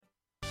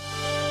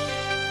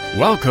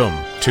Welcome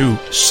to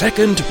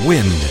Second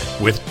Wind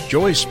with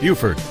Joyce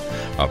Buford,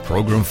 a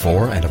program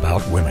for and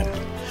about women.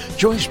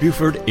 Joyce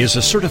Buford is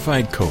a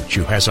certified coach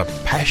who has a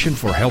passion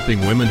for helping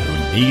women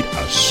who need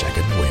a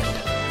second wind.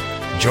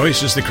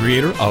 Joyce is the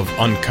creator of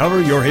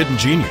Uncover Your Hidden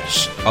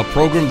Genius, a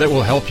program that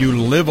will help you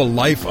live a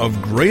life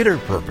of greater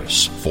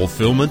purpose,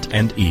 fulfillment,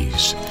 and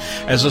ease.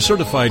 As a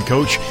certified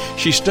coach,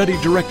 she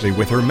studied directly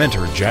with her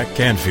mentor, Jack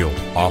Canfield,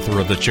 author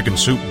of the Chicken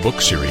Soup book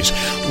series,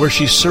 where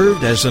she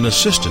served as an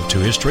assistant to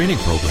his training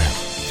program.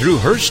 Through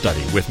her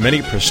study with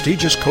many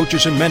prestigious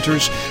coaches and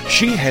mentors,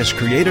 she has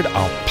created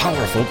a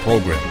powerful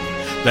program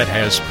that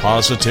has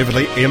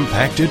positively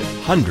impacted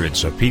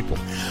hundreds of people.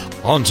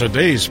 On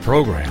today's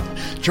program,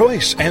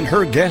 Joyce and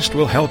her guest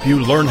will help you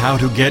learn how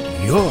to get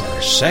your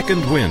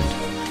second wind.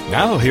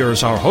 Now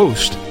here's our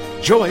host,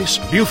 Joyce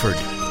Buford.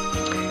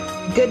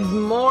 Good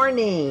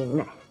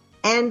morning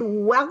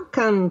and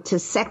welcome to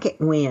Second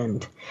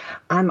Wind.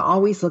 I'm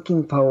always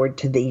looking forward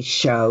to these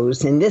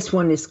shows, and this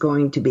one is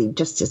going to be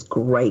just as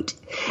great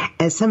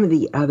as some of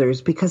the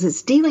others because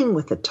it's dealing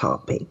with a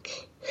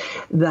topic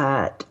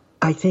that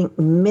I think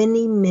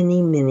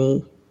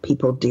many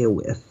people deal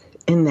with,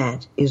 and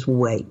that is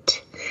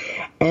weight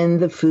and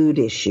the food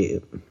issue.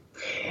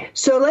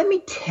 So let me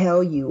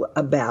tell you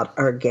about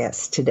our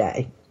guest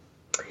today.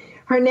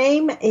 Her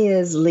name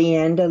is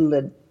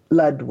Lianda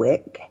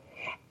Ludwig,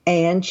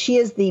 and she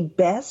is the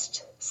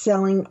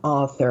best-selling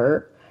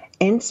author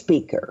and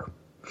speaker.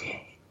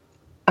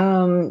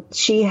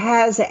 She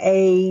has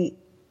a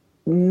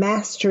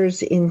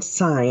master's in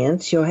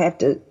science. You'll have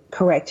to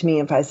correct me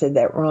if I said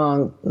that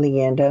wrong,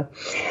 Lianda.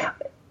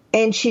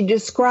 And she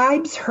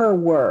describes her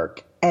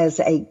work as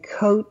a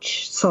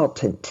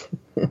coach-sultant.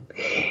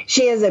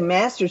 She has a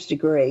master's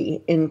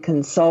degree in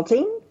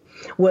consulting,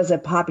 was a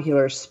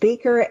popular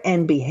speaker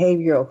and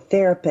behavioral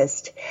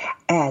therapist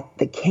at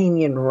the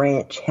Canyon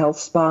Ranch Health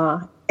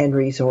Spa and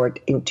Resort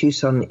in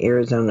Tucson,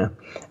 Arizona,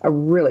 a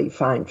really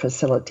fine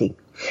facility.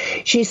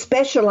 She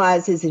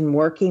specializes in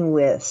working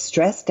with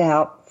stressed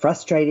out,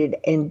 frustrated,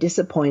 and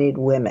disappointed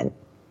women,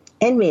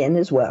 and men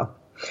as well,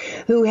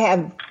 who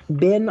have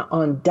been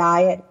on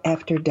diet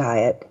after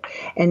diet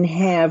and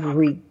have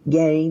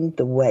regained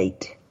the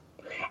weight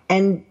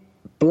and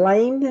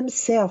blame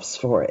themselves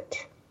for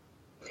it.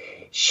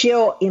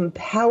 She'll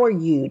empower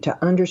you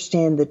to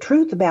understand the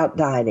truth about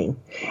dieting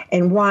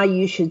and why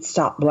you should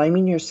stop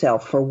blaming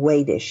yourself for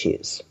weight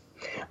issues.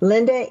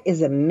 Linda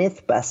is a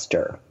myth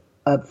buster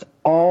of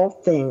all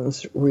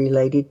things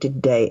related to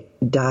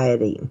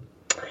dieting.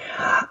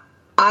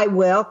 I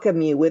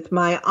welcome you with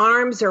my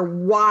arms are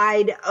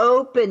wide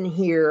open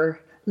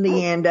here,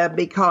 Lianda,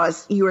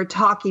 because you are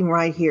talking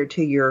right here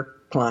to your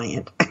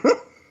client.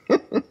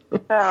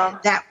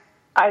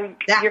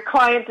 Your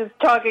client is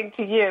talking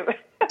to you.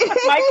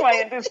 My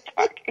client is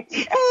talking.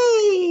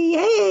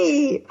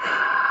 Hey.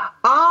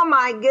 Oh,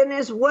 my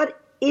goodness. What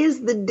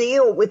is the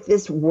deal with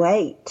this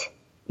weight?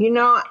 You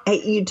know,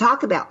 you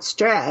talk about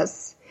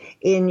stress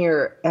in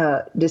your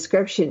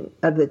description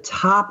of the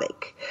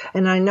topic.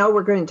 And I know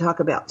we're going to talk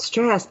about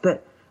stress,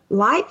 but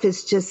life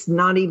is just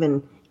not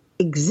even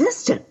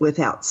existent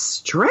without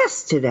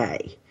stress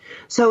today.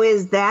 So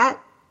is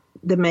that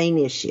the main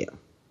issue?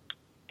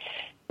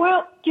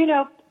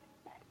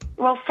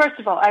 Well, first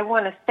of all, I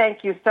want to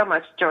thank you so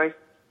much, Joyce,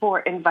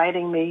 for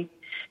inviting me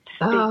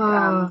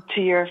to speak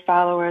to your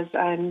followers.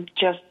 I'm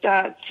just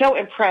so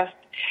impressed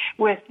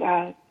with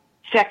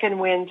Second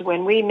Wind.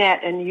 When we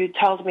met and you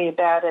told me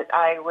about it,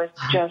 I was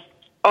just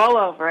all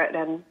over it,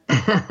 and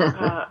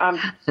I'm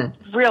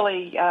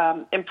really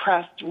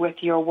impressed with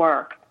your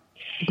work.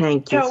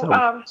 Thank you so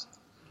much.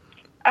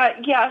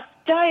 Yes,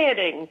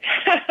 dieting.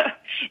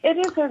 It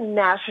is a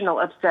national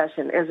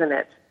obsession, isn't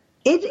it?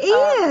 It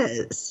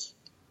is.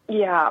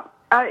 Yeah.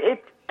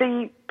 It's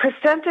the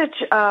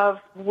percentage of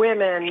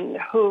women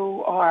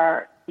who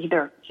are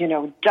either,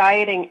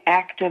 dieting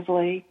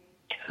actively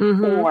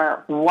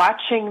or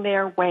watching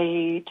their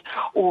weight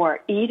or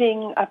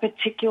eating a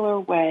particular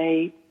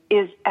way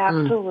is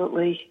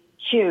absolutely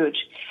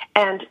huge.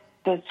 And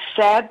the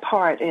sad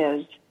part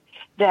is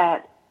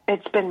that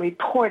it's been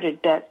reported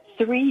that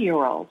 3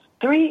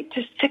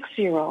 to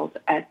 6-year-olds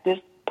at this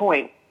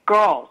point,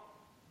 girls,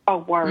 are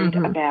worried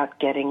about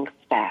getting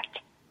fat.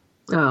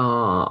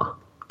 Oh,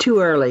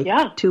 too early.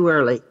 Yeah. Too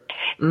early.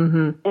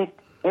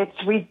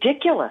 It's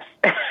ridiculous,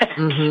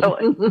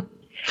 actually.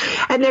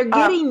 And they're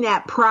getting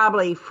that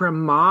probably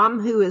from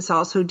mom, who is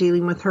also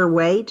dealing with her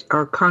weight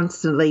or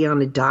constantly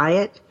on a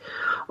diet,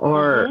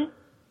 or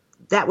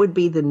that would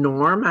be the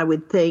norm, I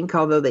would think,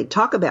 although they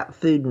talk about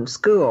food in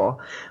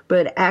school,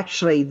 but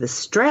actually the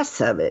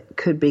stress of it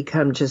could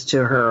become just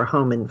to her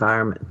home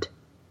environment,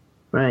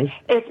 right?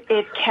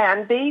 It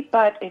can be,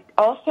 but it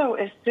also,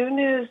 as soon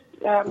as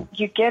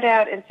you get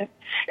out as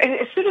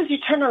soon as you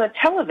turn on the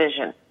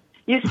television,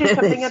 you see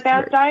something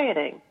about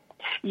dieting.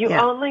 You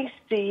only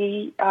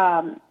see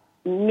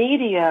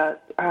media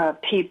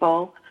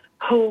people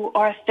who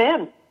are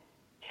thin.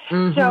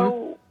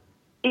 So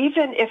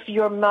even if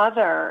your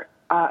mother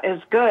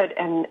is good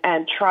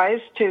and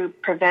tries to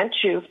prevent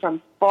you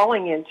from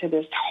falling into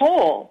this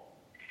hole,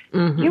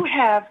 you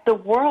have the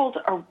world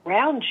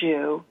around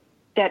you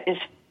that is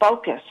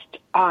focused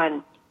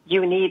on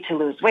you need to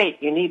lose weight,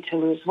 you need to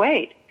lose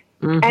weight.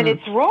 And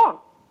it's wrong.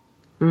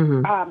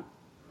 And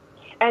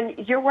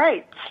you're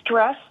right,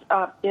 stress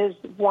is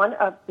one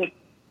of the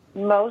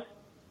most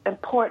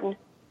important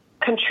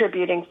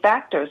contributing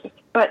factors.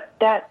 But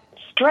that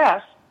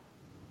stress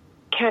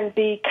can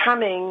be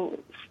coming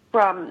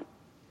from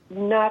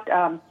not,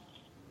 the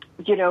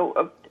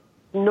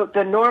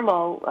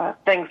normal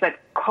things that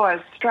cause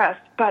stress,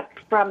 but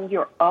from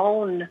your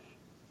own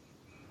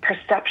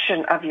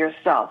perception of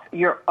yourself,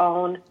 your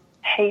own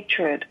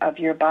hatred of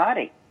your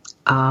body.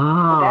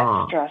 Oh.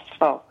 That's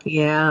stressful.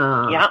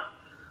 Yeah. Yeah.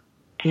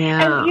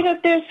 Yeah. And,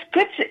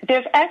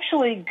 there's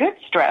actually good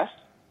stress,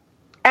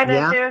 and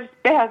then there's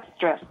bad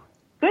stress.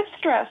 Good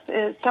stress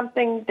is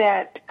something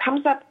that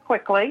comes up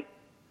quickly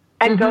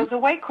and goes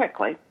away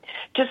quickly,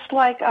 just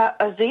like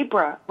a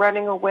zebra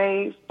running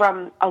away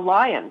from a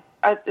lion.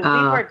 A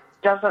zebra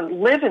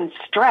doesn't live in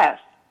stress,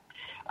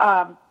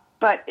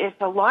 but if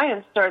a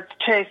lion starts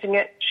chasing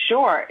it,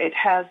 sure, it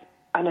has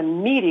an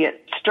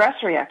immediate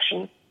stress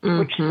reaction,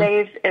 which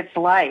saves its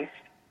life,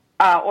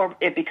 or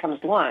it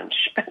becomes lunch.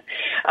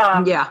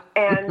 And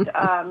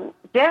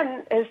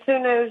then as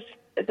soon as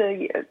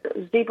the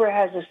zebra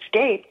has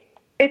escaped,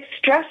 its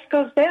stress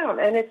goes down,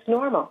 and it's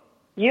normal.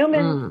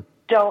 Humans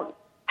don't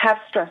have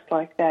stress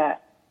like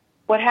that.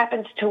 What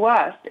happens to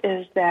us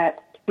is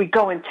that we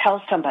go and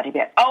tell somebody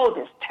that, oh,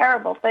 this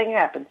terrible thing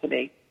happened to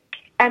me,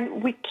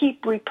 and we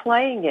keep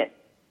replaying it.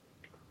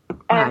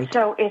 And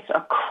so it's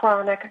a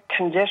chronic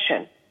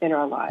condition in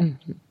our lives.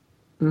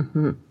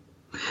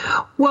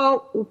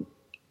 Well,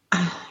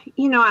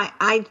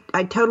 I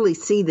totally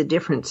see the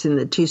difference in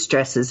the two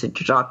stresses that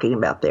you're talking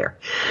about there.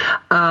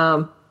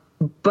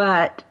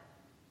 But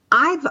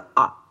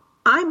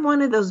I'm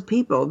one of those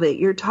people that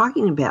you're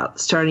talking about,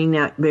 starting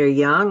out very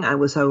young. I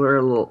was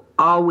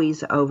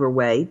always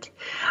overweight.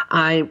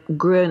 I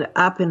grew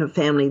up in a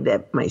family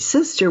that my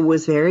sister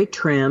was very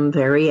trim,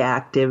 very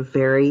active,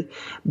 very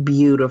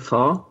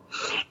beautiful.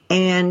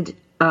 And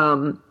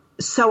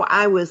so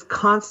I was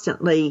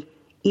constantly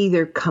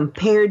either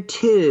compared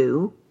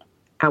to,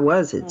 I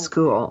was at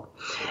school,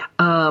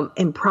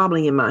 and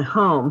probably in my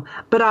home,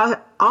 but I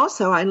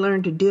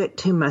learned to do it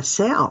to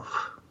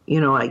myself.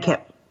 I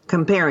kept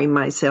comparing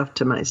myself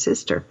to my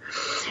sister.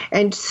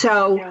 And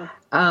so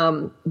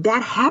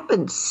that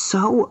happened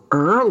so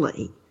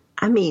early.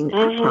 I mean,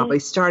 I probably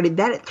started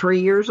that at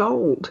 3 years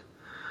old,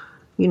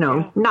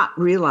 not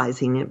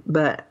realizing it,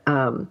 but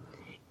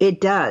it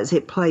does.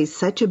 It plays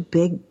such a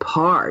big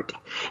part.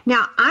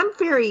 Now, I'm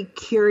very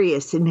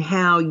curious in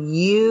how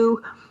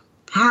your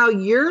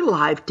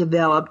life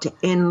developed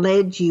and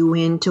led you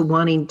into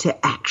wanting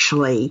to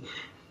actually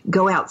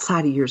go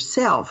outside of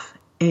yourself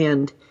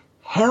and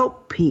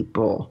help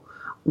people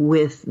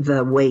with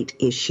the weight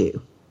issue.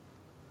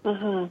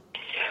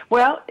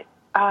 Well,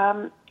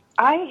 I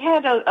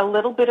had a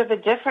little bit of a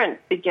different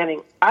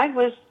beginning. I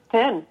was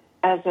thin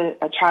as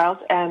a child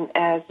and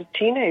as a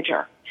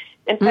teenager.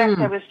 In fact,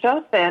 I was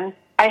so thin,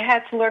 I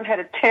had to learn how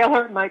to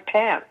tailor my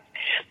pants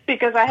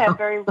because I had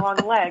very long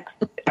legs.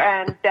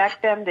 And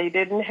back then, they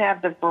didn't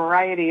have the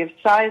variety of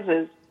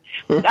sizes.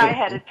 I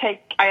had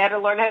to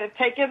learn how to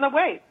take in the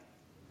weight.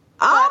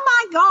 Oh,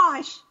 my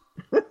gosh.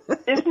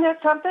 Isn't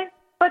that something?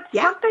 But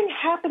something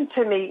happened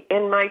to me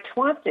in my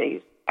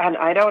 20s, and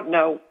I don't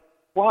know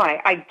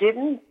why. I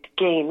didn't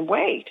gain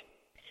weight,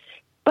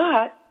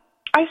 but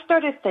I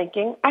started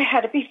thinking I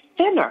had to be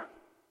thinner.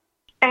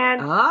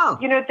 And,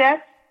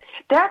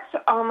 that's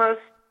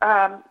almost,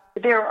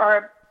 there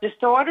are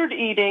disordered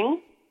eating,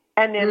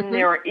 and then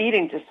there are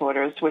eating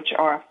disorders, which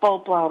are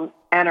full-blown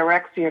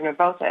anorexia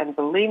nervosa and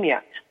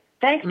bulimia.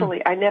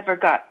 Thankfully, I never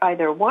got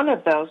either one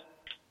of those.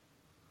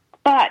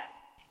 But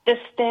the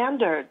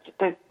standards,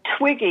 the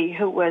Twiggy,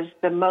 who was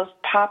the most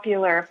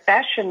popular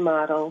fashion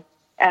model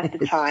at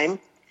the time,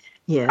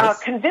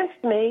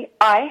 convinced me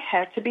I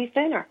had to be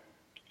thinner.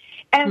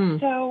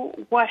 And so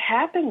what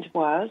happened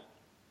was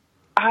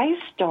I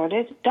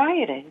started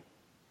dieting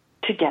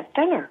to get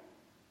thinner.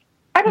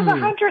 I was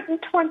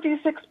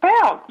 126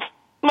 pounds,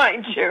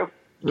 mind you.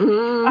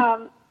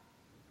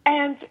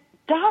 And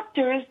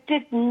doctors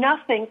did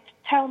nothing to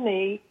tell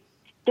me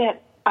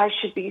that I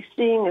should be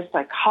seeing a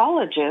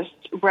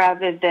psychologist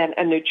rather than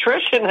a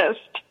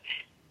nutritionist.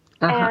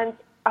 And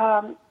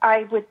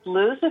I would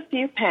lose a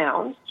few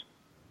pounds.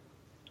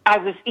 I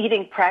was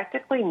eating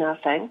practically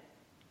nothing.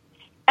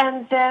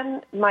 And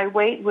then my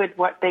weight would,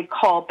 what they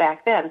call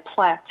back then,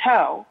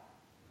 plateau.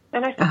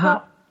 And I said,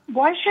 well,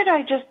 why should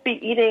I just be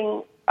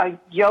eating a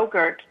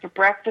yogurt for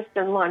breakfast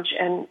and lunch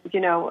and,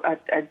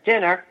 a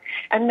dinner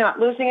and not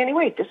losing any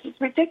weight? This is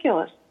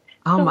ridiculous.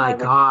 Oh, so my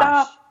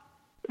gosh.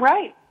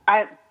 Right.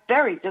 I'm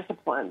very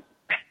disciplined.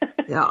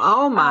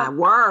 Oh, my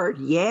word.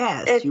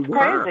 Yes, it's you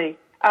were. Crazy.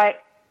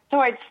 So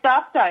I'd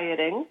stop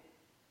dieting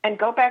and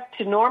go back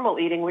to normal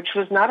eating, which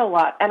was not a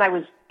lot. And I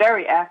was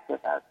very active.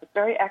 I was a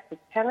very active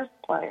tennis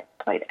player,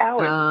 played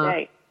hours a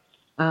day.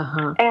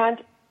 Uh-huh.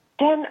 And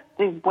then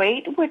the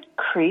weight would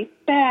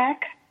creep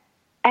back,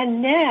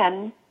 and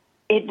then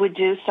it would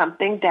do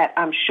something that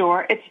I'm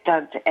sure it's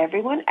done to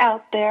everyone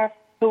out there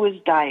who is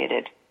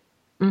dieted.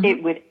 Mm-hmm.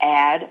 It would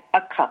add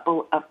a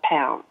couple of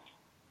pounds.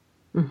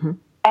 Mm-hmm.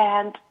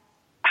 And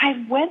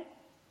I went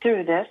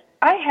through this.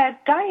 I had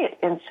diet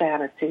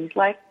insanity,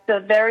 like the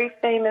very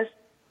famous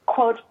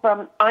quote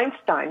from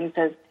Einstein, who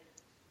says,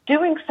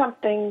 doing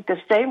something the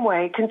same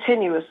way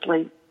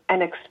continuously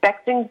and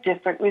expecting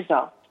different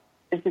results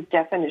is the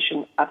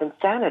definition of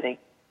insanity.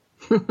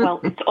 Well,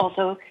 it's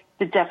also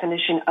the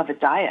definition of a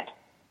diet.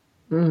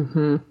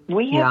 Mm-hmm.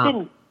 We have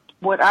been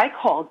what I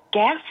call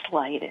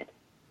gaslighted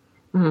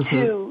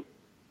to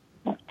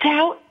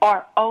doubt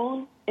our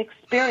own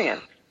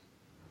experience,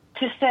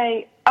 to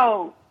say,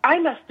 oh, I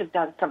must have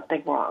done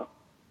something wrong.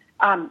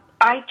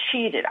 I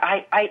cheated.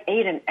 I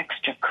ate an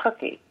extra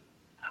cookie.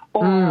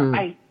 Or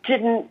I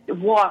didn't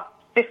walk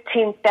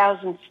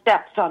 15,000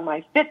 steps on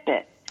my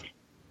Fitbit.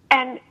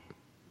 And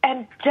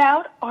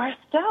doubt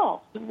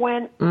ourselves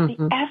when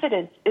the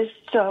evidence is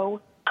so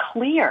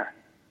clear.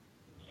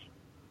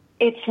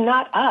 It's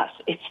not us.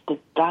 It's the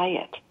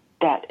diet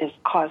that is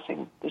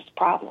causing this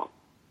problem.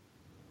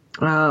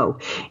 Oh,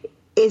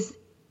 is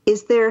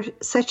there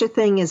such a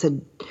thing as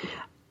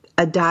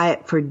a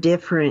diet for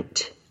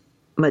different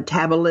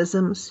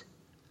metabolisms?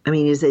 I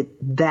mean, is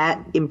it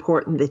that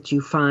important that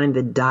you find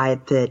the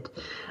diet that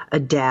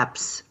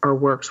adapts or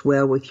works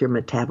well with your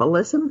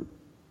metabolism?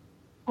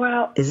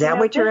 Well, is that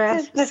what you're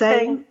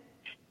saying?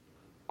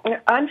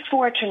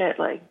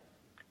 Unfortunately,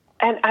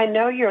 and I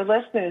know your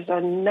listeners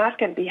are not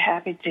going to be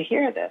happy to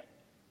hear this,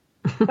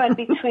 but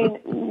between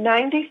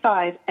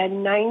 95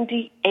 and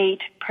 98%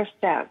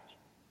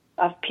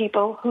 of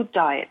people who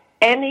diet,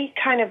 any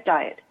kind of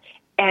diet,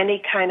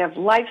 any kind of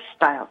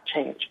lifestyle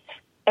change,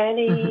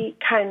 any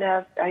kind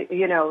of,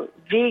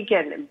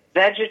 vegan,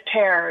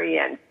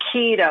 vegetarian,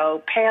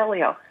 keto,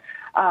 paleo,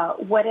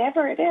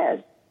 whatever it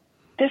is,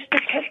 the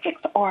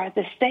statistics are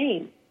the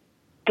same.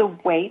 The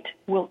weight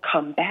will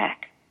come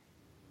back.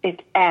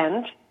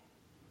 And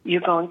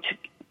you're going to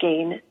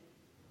gain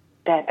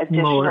that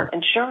additional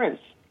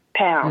insurance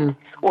pound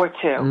or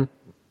two.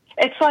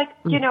 It's like,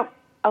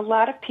 a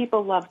lot of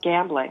people love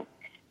gambling,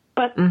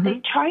 but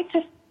they try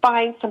to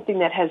find something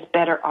that has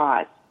better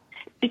odds.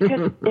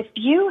 Because if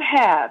you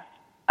have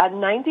a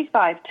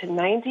 95 to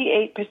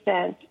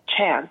 98%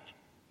 chance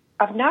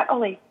of not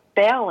only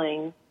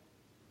failing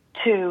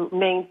to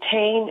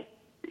maintain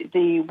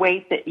the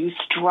weight that you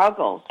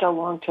struggle so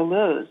long to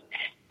lose,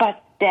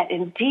 but that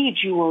indeed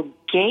you will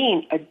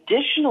gain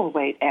additional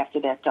weight after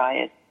that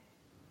diet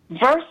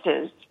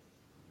versus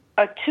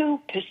a 2%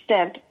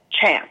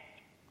 chance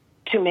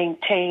to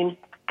maintain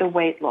the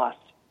weight loss.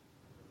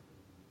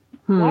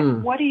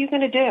 What are you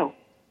going to do?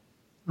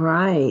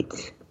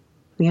 Right.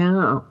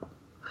 Yeah.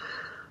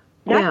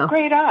 Not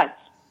great odds.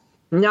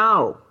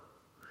 No.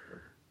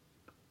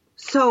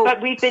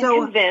 But we've been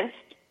convinced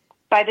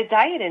by the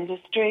diet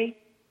industry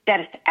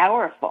that it's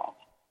our fault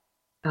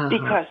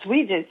because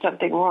we did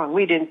something wrong.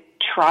 We didn't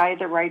try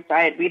the right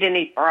diet. We didn't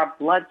eat our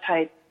blood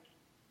type.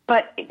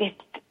 But it's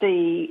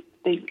the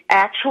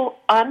actual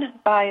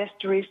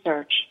unbiased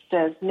research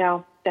says,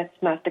 no, that's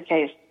not the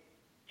case.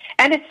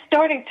 And it's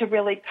starting to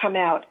really come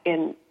out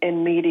in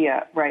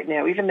media right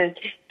now. Even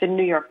the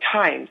New York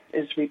Times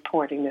is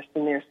reporting this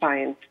in their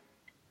science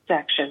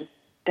section,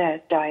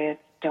 that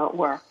diets don't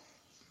work.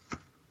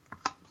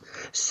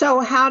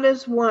 So how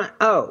does one,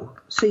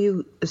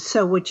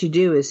 so what you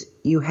do is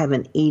you have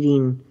an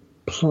eating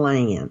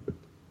plan.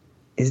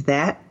 Is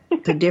that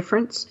the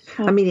difference?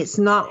 I mean, it's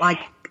not like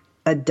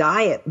a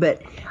diet,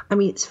 but I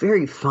mean, it's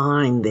very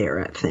fine there,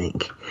 I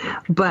think.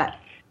 But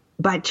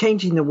by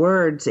changing the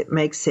words, it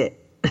makes it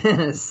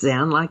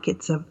sound like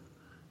it's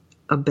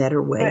a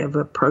better way of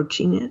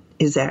approaching it.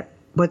 Is that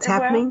what's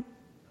happening?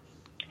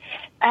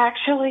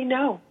 Actually,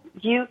 no.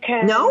 You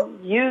can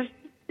use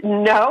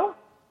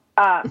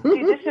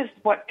see, this is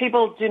what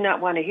people do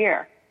not want to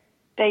hear.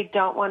 They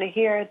don't want to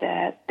hear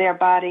that their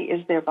body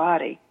is their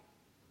body.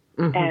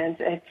 And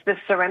it's the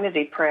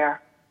serenity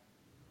prayer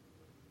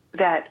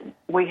that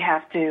we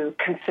have to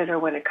consider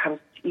when it comes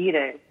to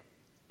eating.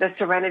 The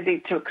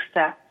serenity to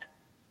accept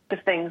the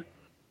things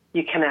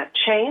you cannot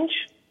change,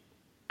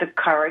 the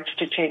courage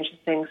to change the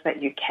things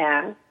that you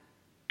can,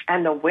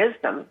 and the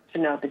wisdom to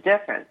know the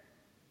difference.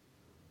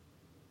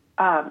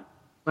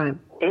 Right.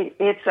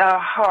 It's a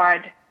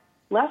hard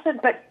lesson,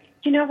 but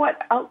you know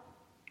what?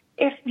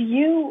 If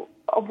you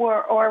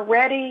were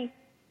already,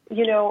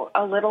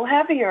 a little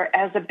heavier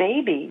as a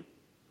baby,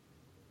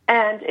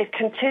 and it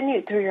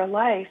continued through your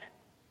life,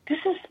 this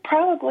is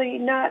probably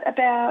not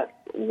about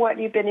what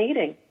you've been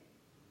eating.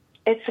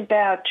 It's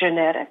about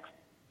genetics.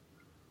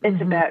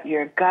 It's about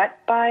your gut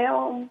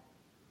biome.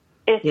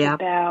 It's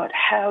about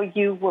how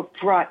you were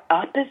brought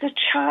up as a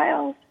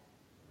child.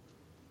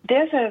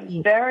 There's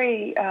a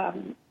very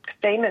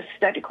famous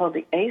study called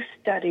the ACE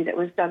study that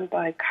was done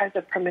by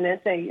Kaiser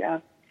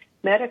Permanente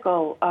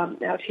Medical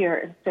out here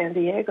in San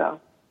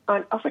Diego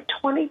on over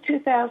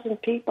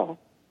 22,000 people.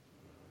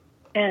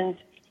 And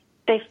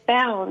they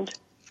found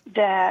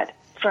that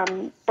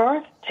from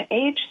birth to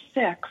age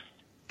 6,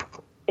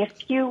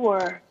 if you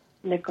were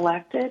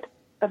neglected,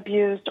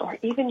 abused, or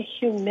even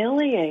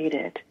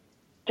humiliated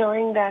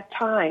during that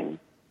time,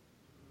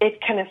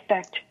 it can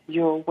affect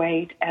your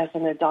weight as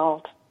an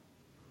adult.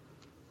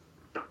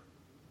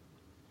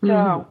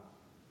 So,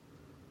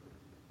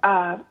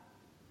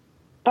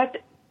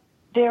 but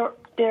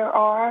there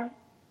are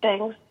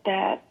things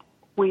that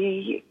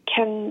we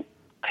can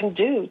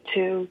do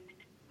to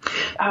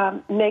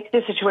make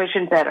the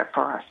situation better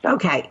for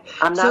ourselves. Okay.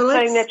 I'm not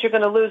saying that you're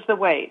going to lose the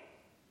weight.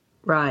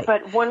 Right.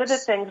 But one of the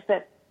things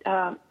that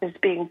is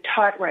being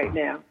taught right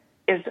now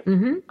is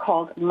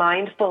called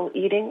mindful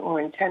eating or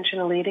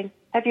intentional eating.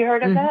 Have you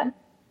heard of that?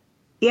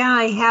 Yeah,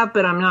 I have,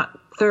 but I'm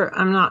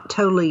not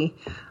totally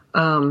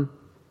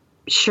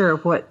sure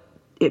what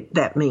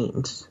that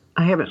means.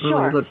 I haven't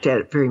really looked at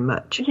it very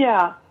much.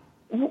 Yeah.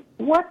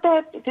 What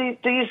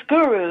these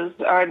gurus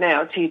are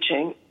now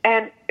teaching,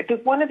 and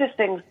one of the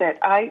things that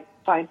I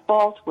find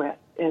fault with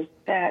is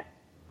that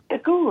the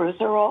gurus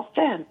are all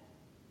thin.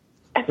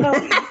 And so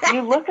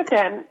you look at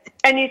them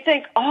and you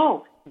think,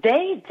 oh,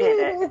 they did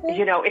it.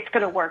 It's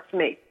going to work for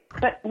me.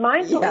 But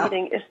mindful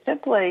eating is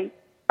simply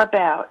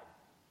about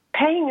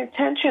paying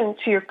attention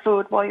to your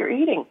food while you're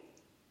eating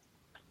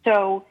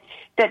so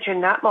that you're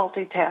not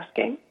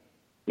multitasking,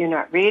 you're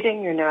not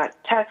reading, you're not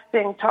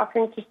texting,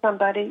 talking to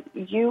somebody.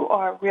 You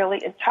are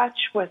really in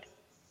touch with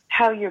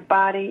how your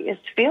body is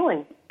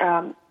feeling.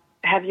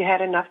 Have you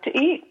had enough to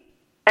eat?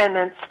 And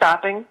then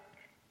stopping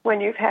when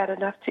you've had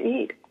enough to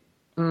eat.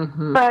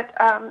 But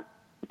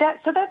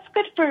that's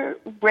good for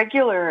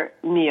regular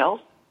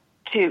meals,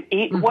 to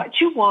eat what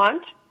you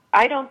want.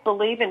 I don't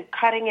believe in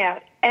cutting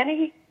out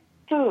any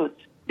foods.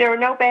 There are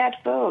no bad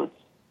foods.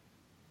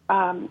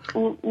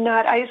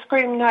 Not ice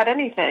cream, not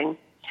anything.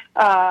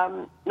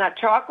 Not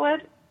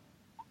chocolate.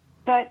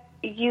 But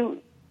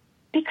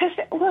because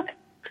look,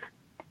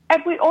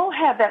 and we all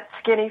have that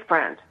skinny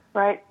friend,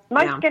 right?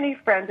 My skinny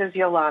friend is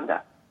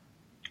Yolanda.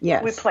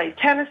 Yes. We played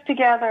tennis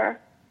together.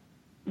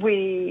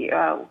 We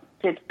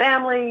did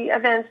family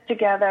events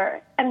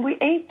together, and we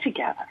ate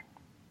together.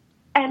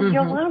 And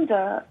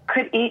Yolanda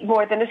could eat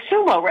more than a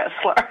sumo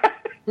wrestler.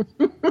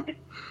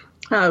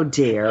 Oh,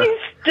 dear. She's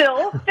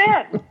still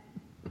thin.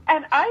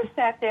 And I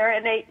sat there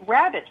and ate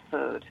rabbit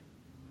food.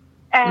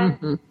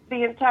 And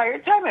the entire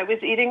time I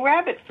was eating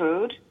rabbit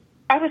food,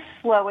 I was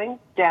slowing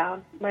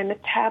down my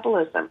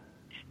metabolism.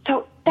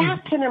 So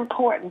that's an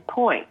important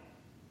point.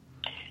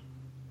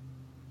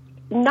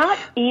 Not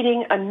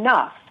eating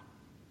enough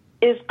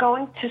is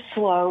going to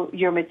slow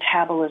your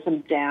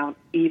metabolism down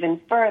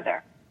even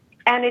further.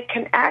 And it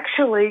can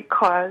actually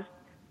cause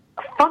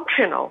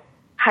functional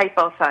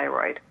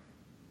hypothyroid.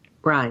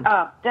 Right.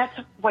 That's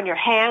when your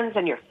hands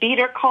and your feet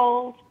are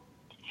cold,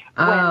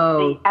 when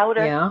the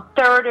outer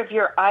third of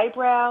your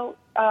eyebrow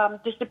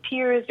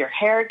disappears, your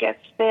hair gets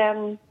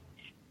thin.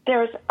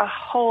 There's a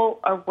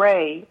whole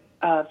array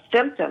of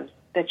symptoms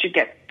that you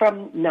get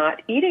from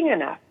not eating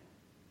enough.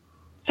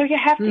 So you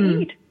have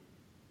to eat.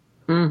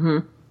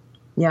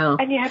 Yeah.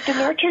 And you have to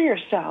nurture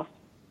yourself.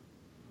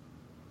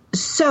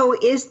 So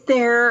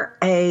there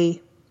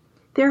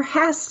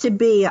has to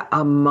be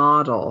a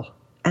model,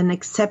 an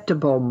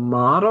acceptable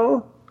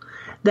model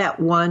that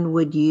one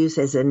would use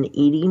as an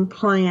eating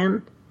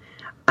plan?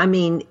 I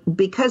mean,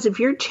 because if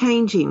you're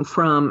changing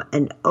from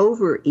an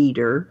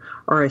overeater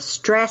or a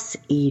stress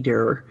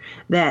eater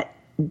that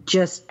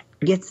just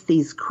gets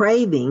these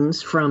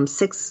cravings from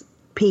 6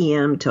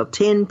 p.m. till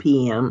 10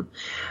 p.m.,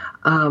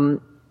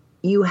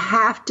 you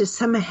have to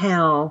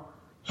somehow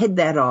head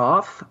that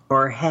off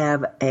or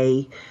have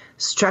a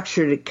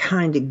structure to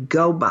kind of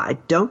go by,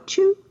 don't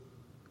you?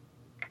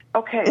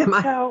 Okay,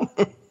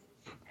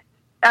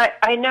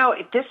 I know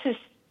this is,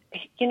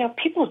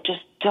 people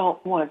just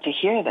don't want to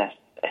hear this.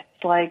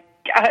 It's like,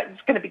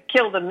 it's going to be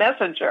kill the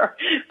messenger.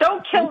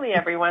 Don't kill me,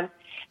 everyone.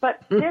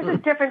 But there's a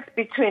difference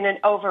between an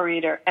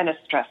overeater and a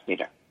stress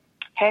eater.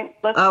 Okay?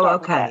 Let's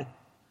start with that.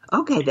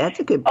 Okay, that's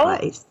a good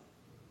place.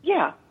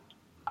 Yeah.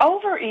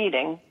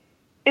 Overeating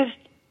is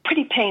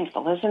pretty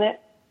painful, isn't it?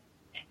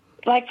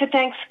 Like for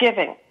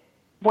Thanksgiving,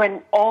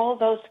 when all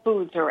those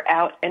foods are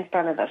out in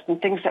front of us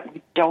and things that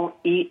we don't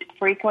eat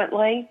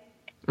frequently,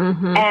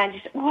 and you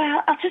say,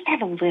 well, I'll just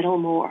have a little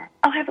more.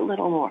 I'll have a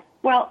little more.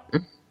 Well,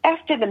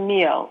 after the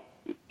meal,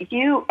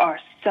 you are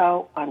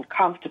so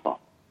uncomfortable.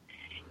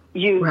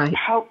 You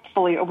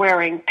hopefully are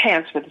wearing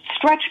pants with a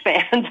stretch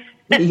band.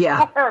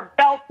 Yeah. Or a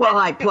belt. Well,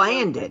 I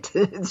planned it.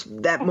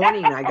 That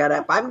morning I got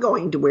up, I'm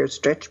going to wear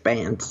stretch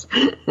bands.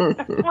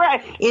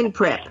 Right. In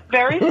prep.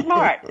 Very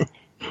smart.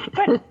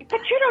 But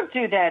you don't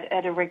do that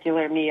at a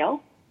regular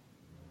meal,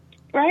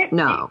 right?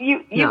 No.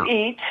 You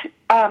eat,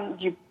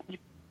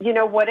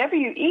 whatever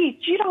you eat,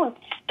 you don't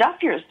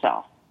stuff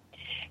yourself.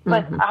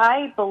 But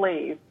I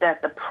believe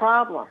that the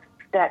problem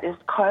that is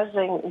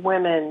causing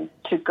women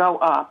to go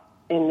up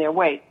in their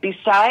weight,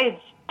 besides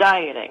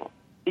dieting,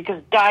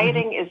 because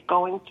dieting is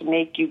going to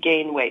make you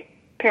gain weight,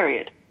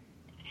 period.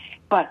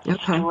 But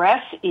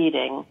stress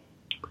eating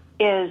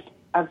is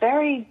a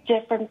very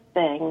different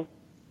thing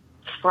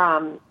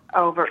from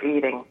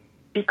overeating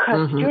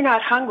because you're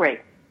not hungry.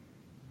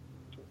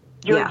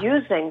 You're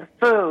using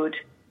food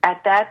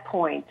at that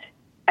point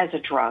as a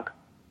drug.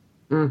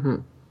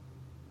 And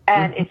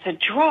it's a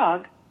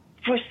drug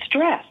for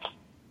stress.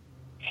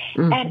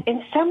 And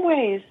in some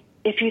ways,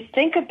 if you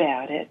think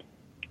about it,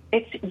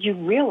 you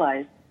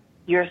realize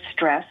you're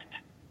stressed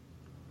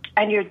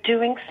and you're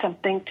doing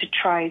something to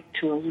try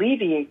to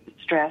alleviate the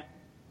stress,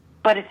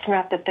 but it's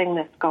not the thing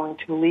that's going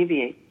to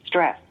alleviate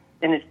stress.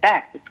 And in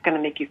fact, it's going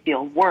to make you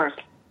feel worse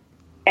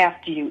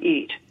after you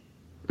eat.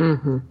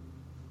 So,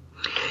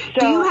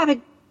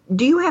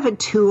 do you have a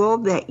tool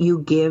that you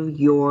give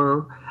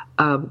your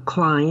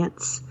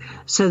clients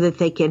so that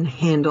they can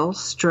handle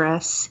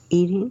stress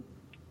eating?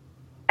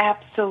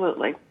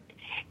 Absolutely.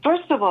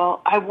 First of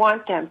all, I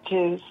want them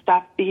to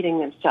stop beating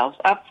themselves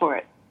up for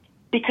it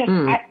because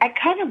I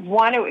kind of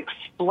want to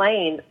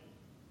explain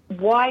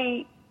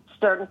why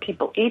certain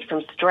people eat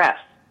from stress.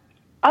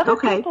 Other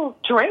people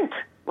drink,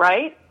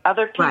 right?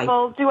 Other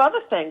people do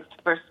other things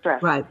for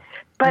stress. Right.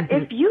 But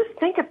if you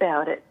think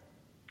about it,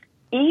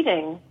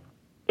 eating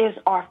is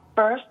our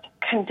first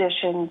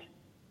conditioned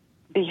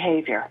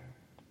behavior.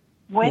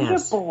 When you're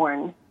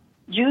born,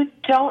 you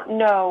don't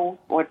know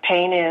what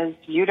pain is.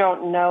 You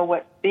don't know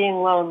what being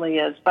lonely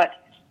is. But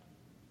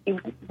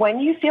when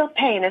you feel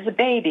pain as a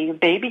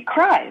baby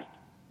cries.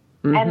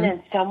 And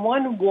then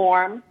someone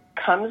warm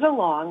comes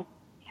along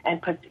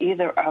and puts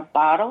either a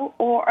bottle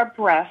or a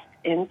breast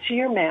into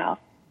your mouth.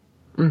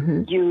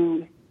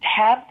 You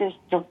have this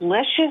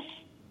delicious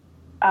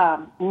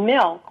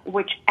milk,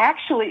 which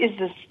actually is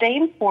the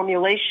same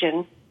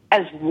formulation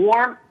as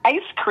warm ice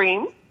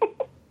cream.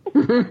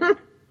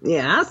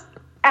 Yes.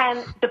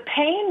 And the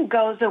pain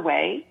goes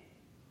away.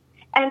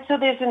 And so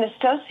there's an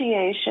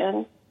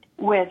association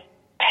with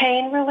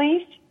pain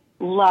relief,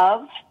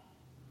 love,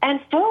 and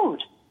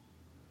food.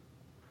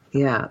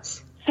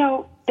 Yes.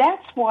 So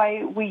that's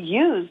why we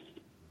use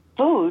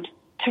food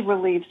to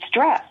relieve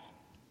stress.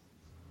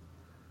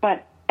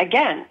 But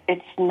again,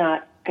 it's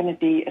not going to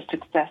be a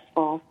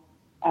successful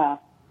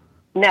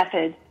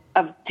method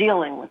of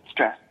dealing with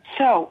stress.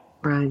 So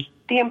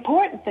the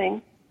important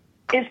thing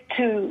is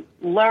to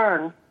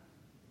learn,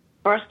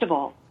 first of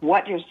all,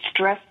 what your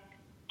stress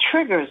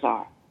triggers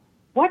are.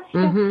 What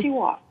sets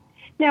you off?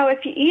 Now,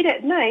 if you eat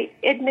at night,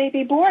 it may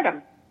be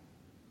boredom.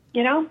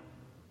 You know?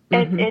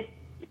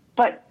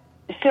 But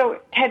so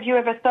have you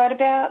ever thought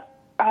about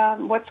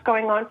what's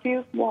going on for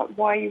you?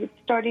 Why you would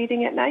start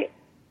eating at night?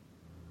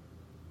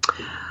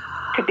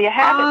 Could be a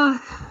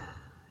habit.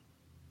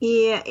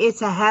 Yeah,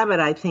 it's a habit,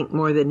 I think,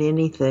 more than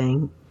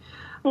anything.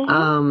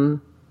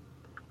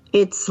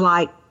 It's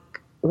like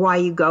why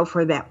you go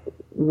for that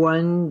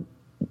one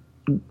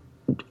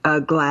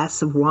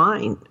glass of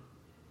wine.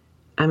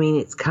 I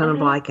mean, it's kind of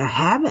like a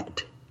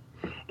habit.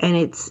 And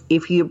it's,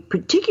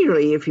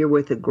 particularly if you're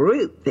with a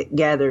group that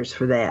gathers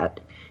for that,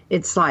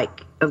 it's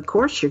like, of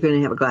course you're going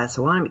to have a glass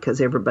of wine because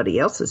everybody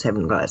else is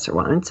having a glass of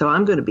wine. So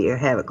I'm going to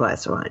have a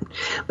glass of wine.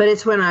 But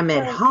it's when I'm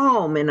at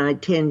home and I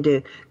tend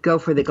to go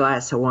for the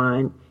glass of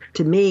wine.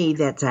 To me,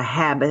 that's a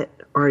habit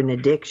or an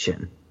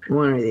addiction,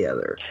 one or the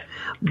other.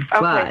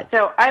 Okay,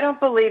 so I don't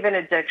believe in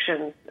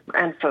addictions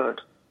and food.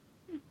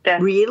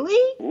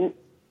 Really?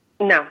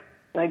 No,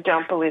 I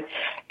don't believe.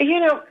 You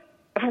know,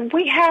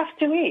 we have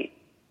to eat.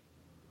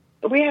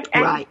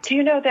 And do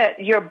you know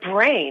that your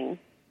brain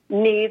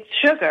needs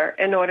sugar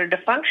in order to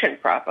function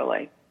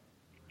properly?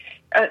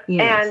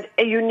 And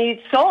you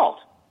need salt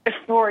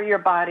for your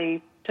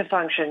body to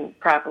function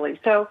properly.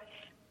 So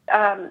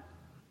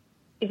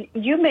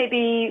you may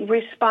be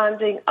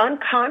responding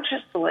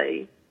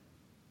unconsciously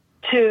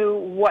to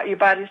what your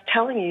body's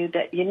telling you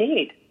that you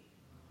need.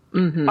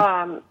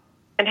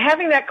 And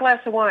having that glass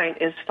of wine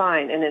is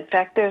fine. And in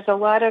fact, there's a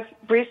lot of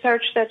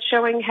research that's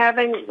showing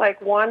having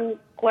like one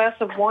glass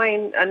of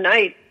wine a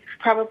night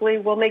probably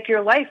will make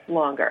your life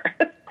longer.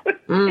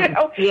 You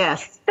know?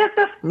 Yes.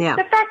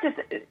 The fact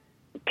is,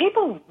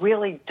 people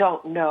really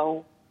don't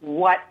know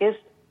what is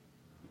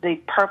the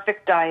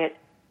perfect diet.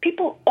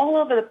 People all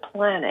over the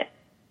planet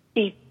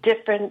eat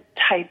different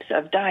types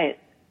of diets.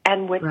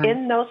 And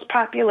within those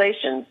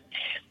populations,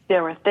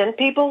 there are thin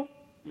people,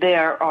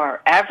 there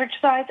are average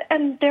size,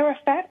 and there are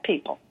fat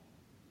people.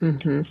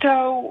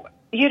 So,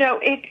 you know,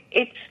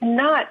 it's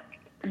not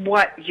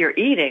what you're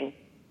eating,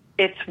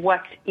 it's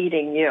what's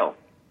eating you.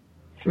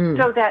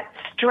 So that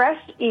stress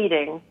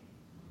eating,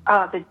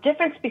 the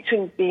difference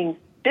between being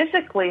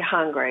physically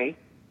hungry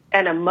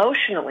and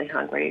emotionally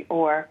hungry,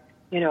 or,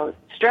 you know,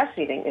 stress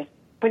eating, is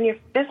when you're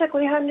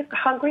physically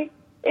hungry,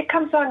 it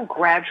comes on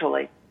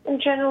gradually. And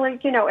generally,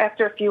 you know,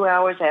 after a few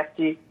hours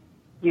after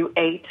you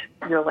ate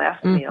your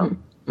last meal,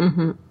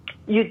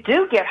 you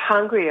do get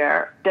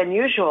hungrier than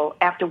usual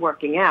after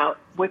working out,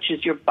 which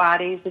is your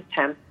body's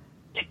attempt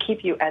to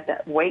keep you at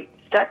that weight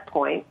set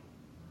point.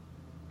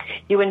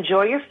 You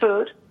enjoy your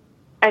food,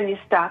 and you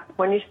stop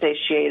when you're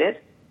satiated.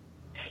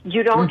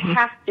 You don't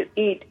have to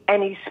eat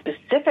any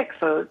specific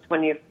foods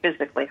when you're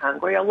physically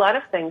hungry. A lot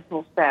of things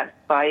will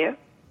satisfy you.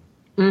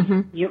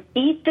 You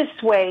eat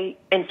this way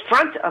in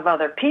front of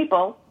other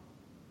people,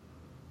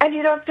 and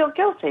you don't feel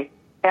guilty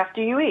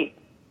after you eat.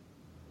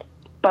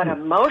 But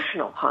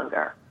emotional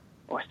hunger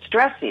or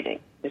stress eating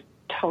is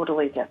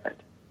totally different.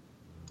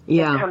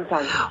 Yeah. It comes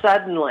on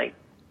suddenly,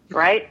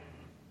 right?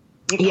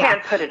 You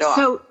can't put it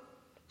off.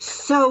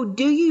 So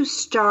do you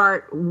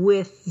start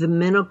with the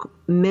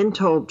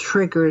mental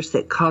triggers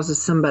that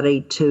causes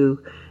somebody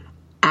to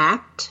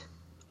act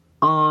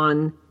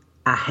on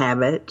a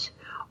habit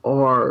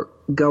or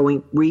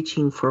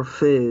reaching for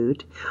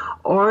food,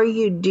 or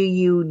do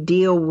you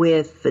deal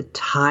with the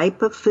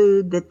type of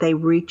food that they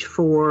reach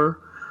for?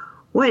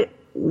 What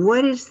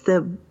is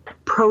the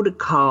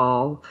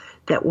protocol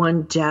that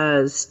one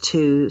does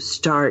to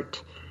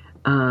start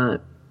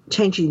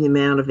changing the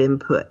amount of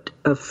input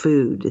of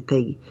food that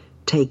they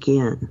take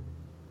in?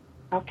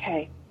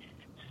 Okay.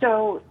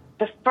 So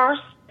the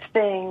first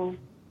thing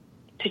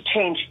to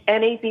change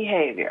any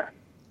behavior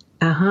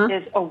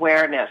is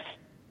awareness.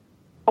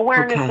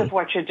 Awareness of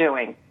what you're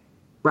doing.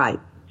 Right.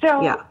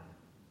 So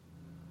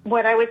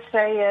what I would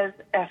say is,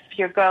 if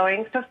you're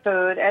going for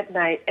food at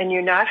night and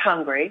you're not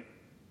hungry,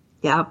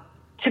 to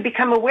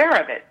become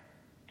aware of it.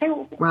 Say,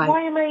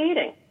 why am I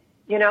eating?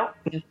 You know?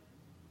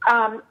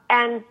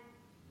 And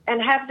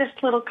have this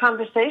little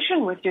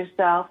conversation with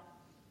yourself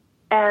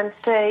and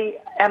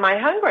say, am I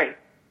hungry?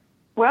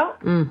 Well,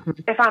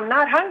 if I'm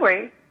not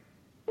hungry,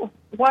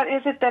 what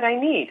is it that I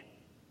need?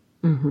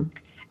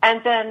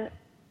 And then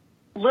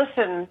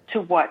listen to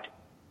what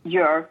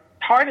your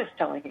heart is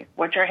telling you,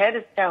 what your head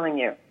is telling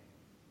you.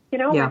 You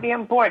know, maybe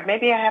I'm bored.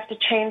 Maybe I have to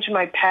change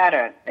my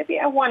pattern. Maybe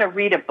I want to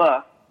read a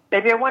book.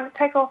 Maybe I want to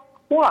take a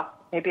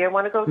walk. Maybe I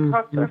want to go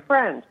talk to a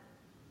friend.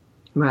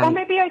 Right. Or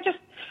maybe I just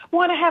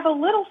want to have a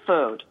little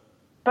food,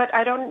 but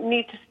I don't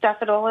need to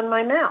stuff it all in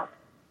my mouth,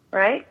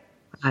 right?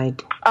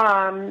 Right.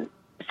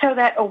 So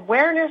that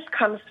awareness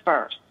comes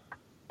first.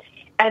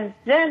 And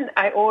then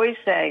I always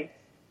say,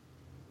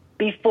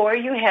 before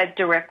you head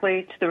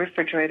directly to the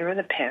refrigerator or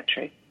the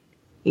pantry,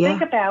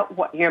 think about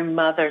what your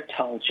mother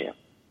told you.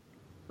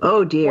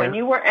 Oh, dear. When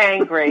you were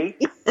angry,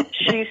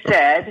 she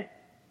said,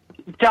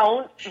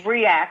 don't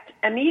react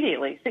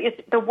immediately. See,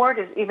 the word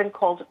is even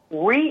called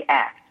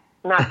react,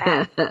 not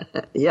act.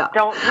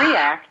 Don't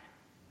react,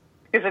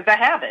 because it's a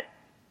habit.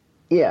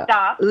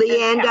 Stop.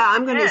 Leanda,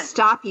 I'm going to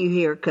stop you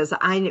here because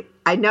I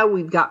know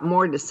we've got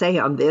more to say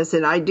on this,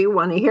 and I do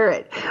want to hear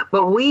it.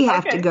 But we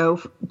have to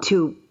go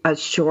to a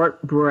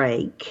short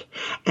break.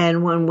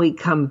 And when we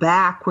come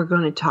back, we're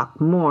going to talk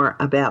more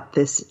about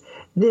this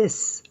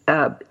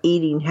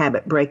eating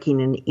habit,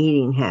 breaking an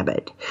eating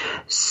habit.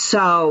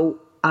 So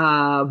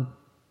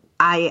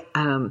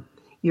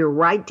you're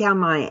right down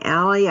my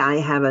alley.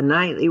 I have a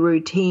nightly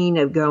routine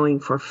of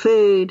going for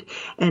food,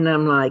 and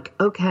I'm like,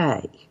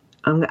 okay,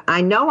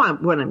 I know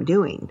what I'm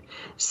doing.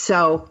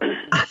 So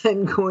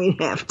I'm going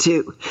to have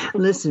to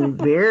listen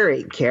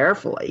very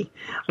carefully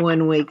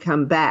when we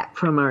come back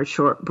from our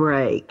short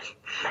break.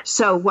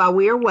 So while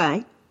we're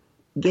away,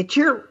 get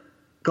your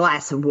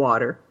glass of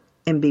water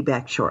and be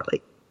back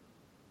shortly.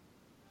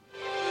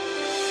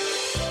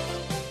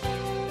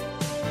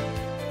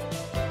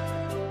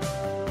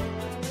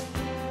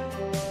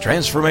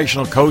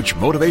 Transformational coach,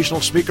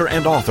 motivational speaker,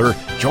 and author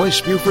Joyce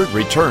Buford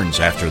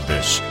returns after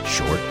this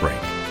short break.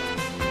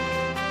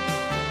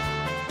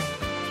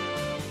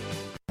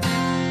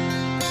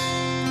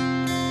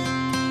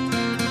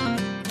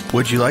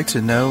 Would you like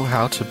to know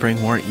how to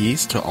bring more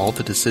ease to all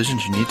the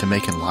decisions you need to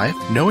make in life?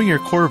 Knowing your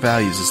core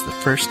values is the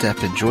first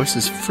step in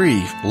Joyce's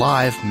free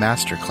live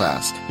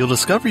masterclass. You'll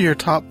discover your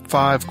top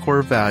 5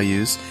 core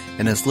values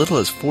in as little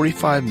as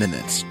 45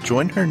 minutes.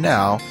 Join her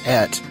now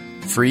at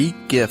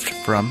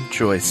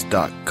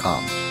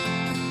freegiftfromjoyce.com.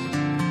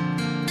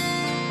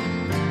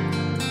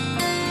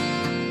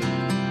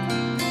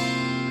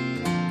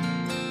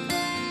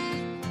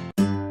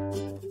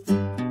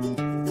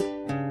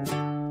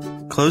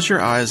 Close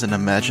your eyes and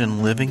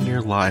imagine living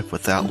your life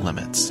without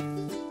limits.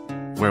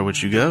 Where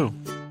would you go?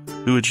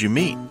 Who would you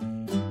meet?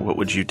 What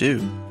would you do?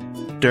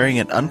 During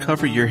an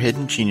Uncover Your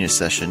Hidden Genius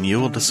session, you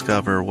will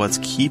discover what's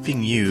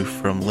keeping you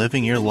from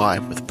living your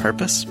life with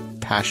purpose,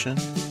 passion,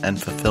 and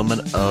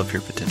fulfillment of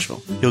your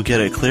potential. You'll get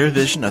a clear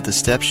vision of the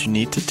steps you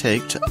need to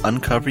take to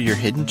uncover your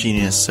hidden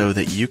genius so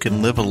that you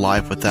can live a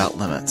life without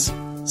limits.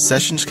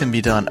 Sessions can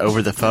be done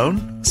over the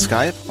phone,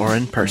 Skype, or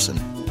in person.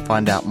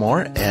 Find out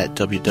more at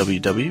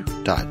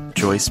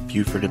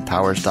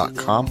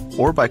www.joycebufordempowers.com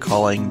or by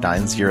calling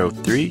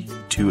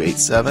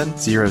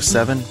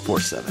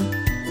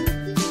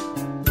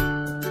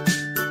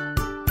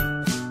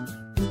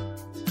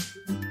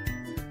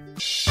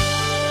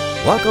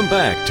Welcome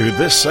back to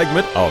this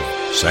segment of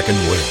Second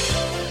Wind.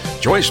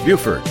 Joyce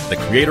Buford, the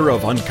creator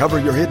of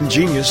Uncover Your Hidden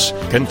Genius,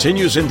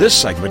 continues in this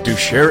segment to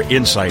share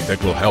insight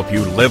that will help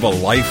you live a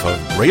life of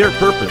greater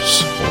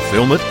purpose,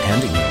 fulfillment,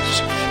 and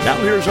ease. Now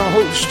here's our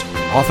host,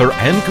 author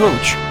and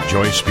coach,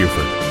 Joyce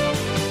Buford.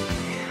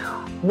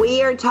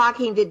 We are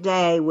talking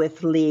today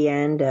with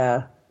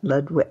Lianda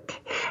Ludwig,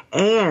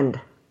 and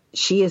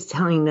she is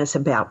telling us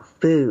about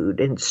food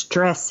and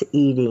stress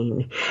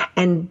eating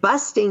and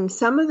busting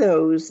some of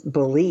those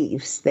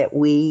beliefs that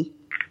we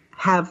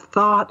have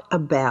thought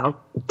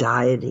about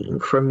dieting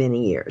for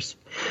many years.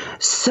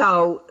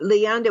 So,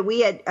 Lianda,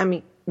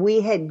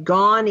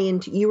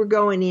 you were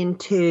going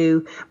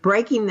into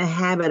breaking the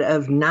habit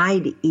of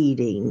night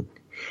eating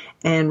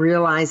and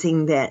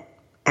realizing that,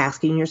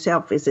 asking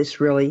yourself,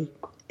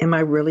 am I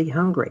really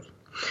hungry?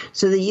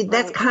 So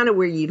that's kind of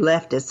where you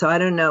left us. So I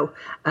don't know.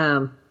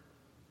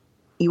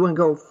 You want to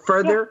go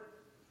further?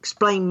 Yeah.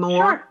 Explain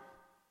more?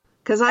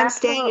 Because I'm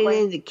standing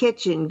in the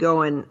kitchen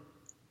going,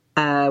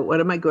 what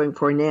am I going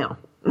for now?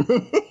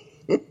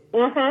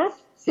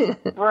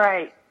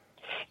 Right.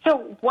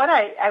 So what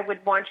I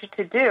would want you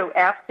to do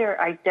after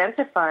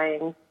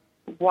identifying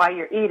why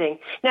you're eating.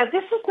 Now,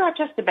 this is not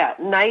just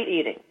about night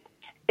eating.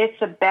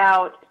 It's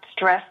about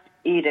stress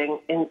eating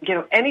in,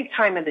 any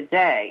time of the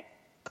day.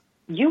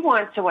 You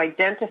want to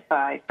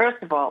identify,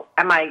 first of all,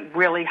 am I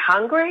really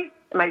hungry?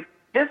 Am I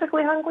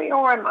physically hungry,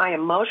 or am I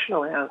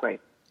emotionally hungry?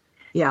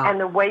 Yeah. And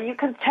the way you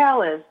can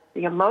tell is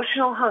the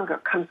emotional hunger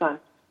comes on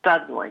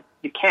suddenly.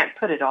 You can't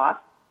put it off.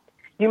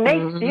 You may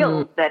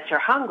feel that you're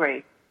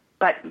hungry,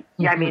 but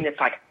it's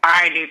like,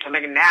 I need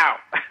something now,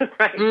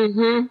 right?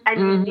 And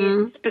you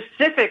need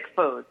specific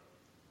foods,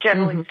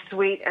 generally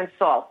sweet and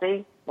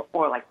salty,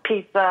 or like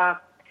pizza,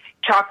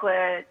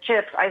 chocolate,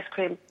 chips, ice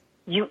cream.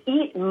 You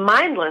eat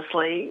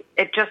mindlessly.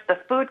 The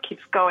food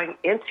keeps going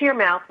into your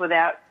mouth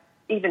without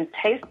even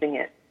tasting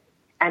it.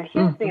 And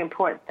here's the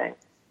important thing.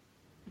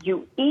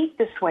 You eat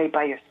this way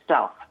by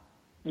yourself.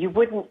 You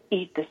wouldn't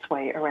eat this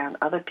way around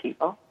other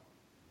people.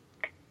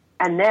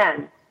 And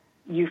then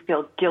you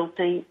feel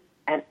guilty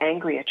and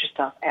angry at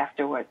yourself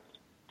afterwards.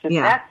 So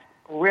that's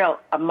real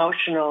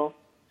emotional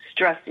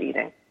stress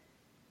eating.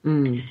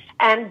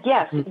 And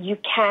yes, you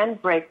can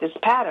break this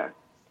pattern,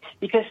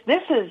 because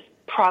this is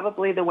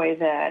probably the way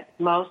that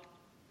most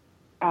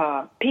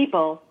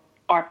people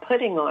are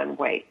putting on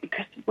weight,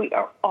 because we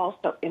are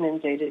also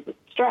inundated with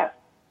stress.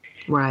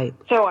 Right.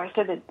 So I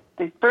said that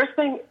the first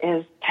thing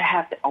is to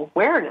have the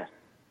awareness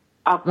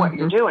of what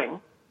you're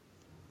doing.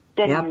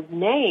 Then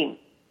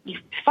you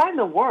find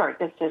the word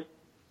that says,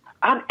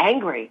 I'm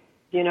angry,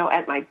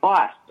 at my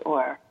boss,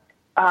 or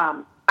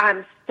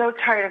I'm so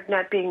tired of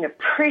not being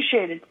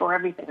appreciated for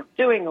everything I'm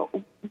doing, or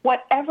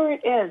whatever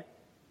it is.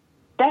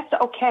 That's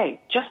okay.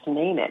 Just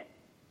name it.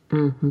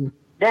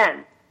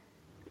 Then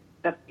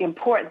the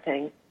important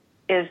thing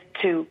is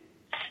to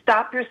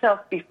stop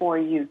yourself before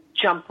you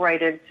jump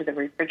right into the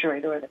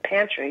refrigerator or the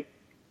pantry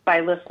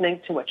by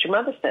listening to what your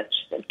mother said.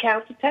 She said,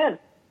 count to 10,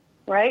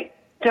 right?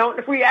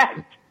 Don't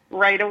react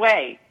right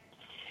away.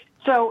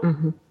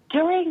 So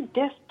during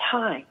this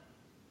time,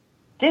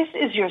 this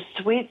is your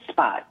sweet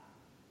spot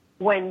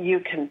when you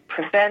can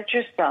prevent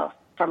yourself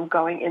from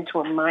going into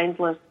a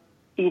mindless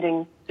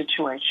eating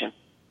situation.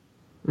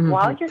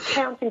 While you're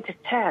counting to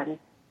 10,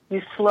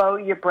 you slow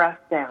your breath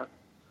down.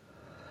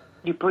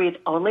 You breathe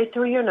only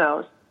through your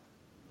nose,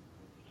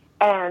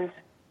 and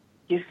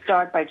you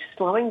start by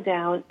slowing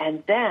down,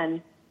 and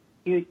then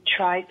you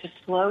try to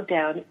slow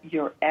down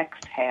your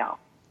exhale.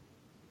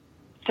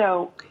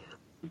 So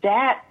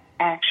that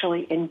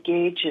actually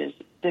engages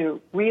the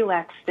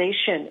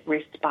relaxation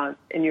response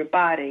in your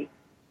body,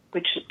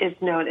 which is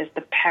known as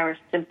the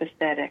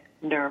parasympathetic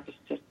nervous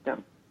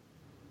system.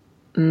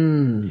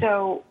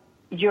 So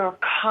you're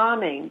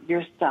calming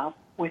yourself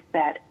with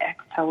that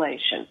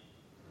exhalation.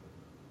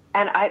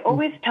 And I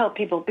always tell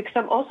people, because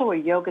I'm also a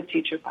yoga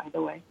teacher, by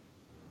the way,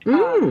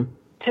 to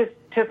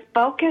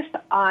focus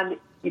on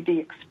the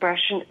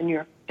expression in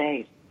your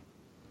face,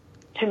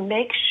 to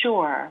make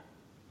sure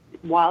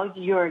while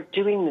you're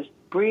doing this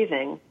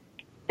breathing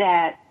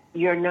that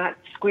you're not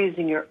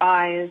squeezing your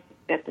eyes,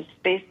 that the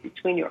space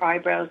between your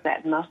eyebrows,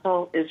 that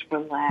muscle is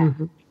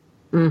relaxed.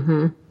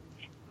 And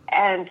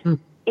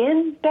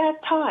in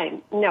that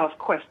time, now, of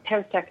course,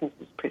 10 seconds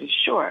is pretty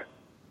short.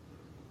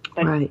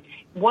 But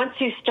once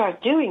you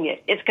start doing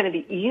it, it's going to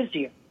be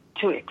easier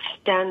to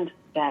extend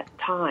that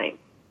time.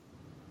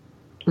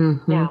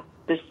 Now,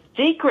 the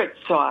secret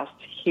sauce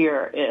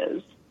here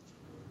is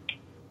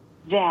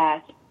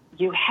that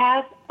you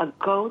have a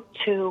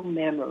go-to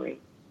memory,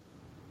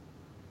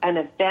 an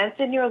event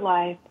in your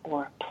life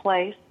or a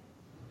place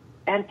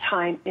and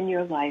time in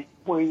your life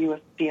where you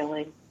are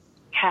feeling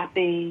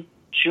happy,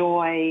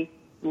 joy,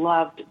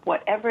 loved,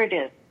 whatever it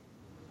is.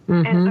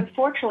 And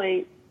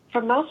unfortunately,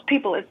 for most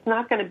people, it's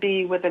not going to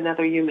be with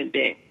another human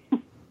being.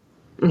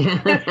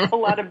 There's a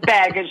lot of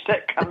baggage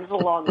that comes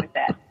along with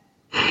that.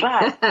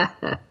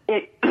 But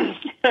it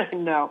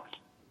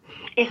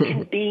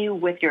can be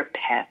with your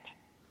pet,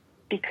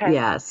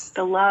 because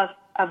the love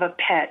of a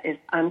pet is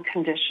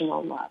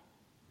unconditional love.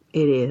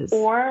 It is.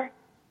 Or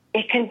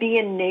it can be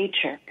in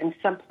nature, in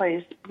some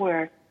place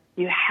where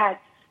you had to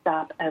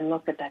stop and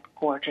look at that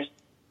gorgeous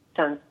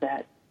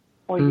sunset,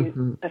 or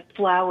the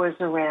flowers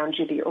around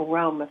you, the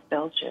aroma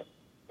fills you.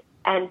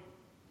 And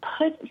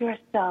put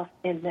yourself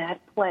in that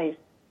place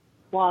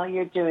while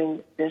you're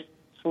doing this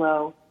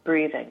slow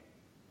breathing.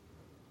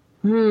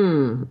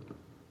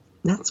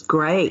 That's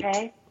great.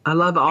 Okay? I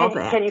love all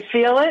that. Can you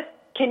feel it?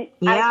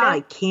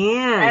 I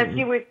can. As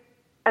you were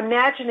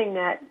imagining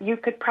that, you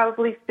could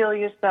probably feel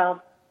yourself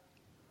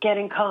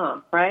getting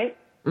calm, right?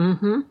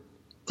 Mm-hmm.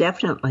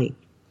 Definitely.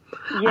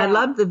 Yeah. I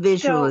love the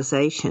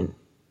visualization.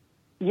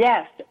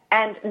 Yes,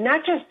 and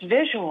not just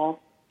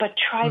visual, but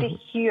try to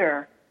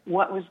hear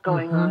what was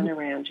going on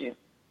around you.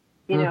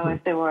 You know,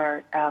 if there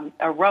were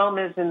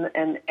aromas in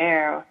the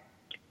air,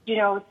 you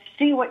know,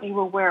 see what you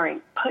were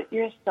wearing. Put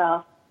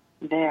yourself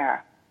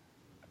there.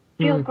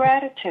 Feel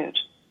gratitude.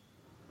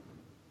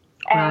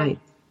 And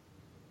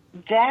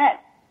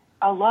that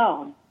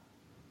alone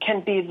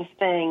can be the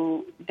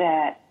thing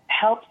that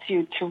helps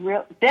you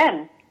to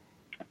then,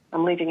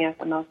 I'm leaving out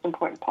the most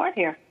important part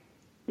here,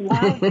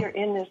 while you're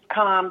in this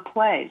calm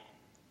place,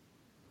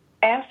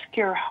 ask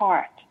your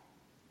heart.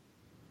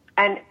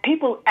 And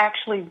people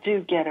actually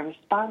do get a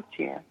response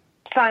here,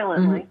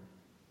 silently.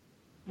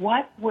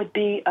 What would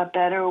be a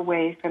better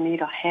way for me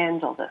to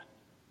handle this?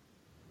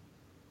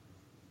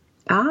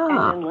 And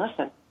then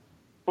listen.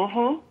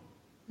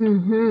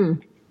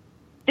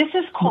 This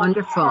is called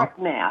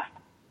heart math.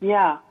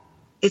 Yeah.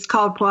 It's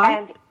called what?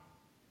 And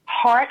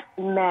heart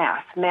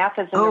math. Math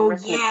is an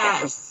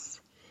arithmetic.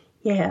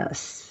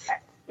 Yes.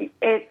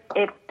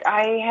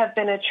 I have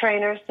been a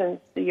trainer since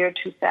the year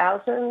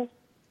 2000,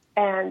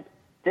 and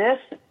this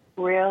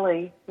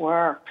really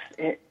works.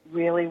 It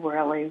really,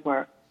 really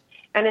works.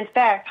 And in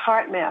fact,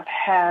 Heart Math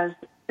has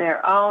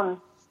their own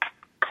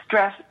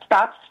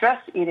Stop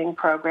Stress Eating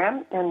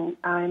program, and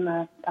I'm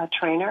a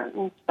trainer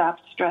in Stop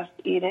Stress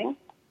Eating.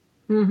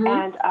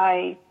 And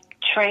I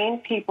train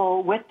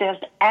people with this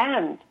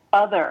and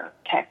other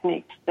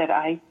techniques that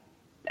I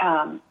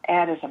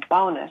add as a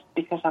bonus,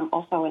 because I'm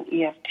also an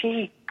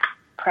EFT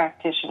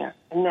practitioner,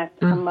 and that's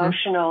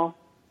emotional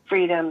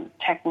freedom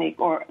technique,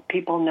 or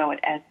people know it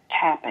as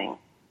tapping.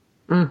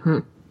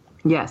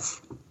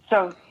 Yes.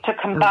 So to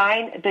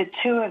combine the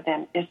two of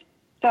them is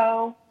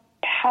so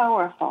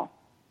powerful.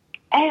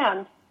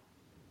 And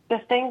the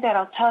thing that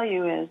I'll tell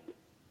you is,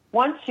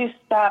 once you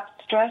stop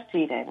stress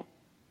eating,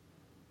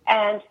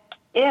 and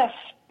if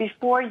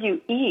before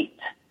you eat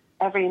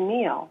every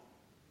meal,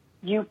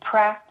 you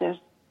practice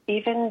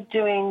even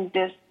doing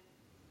this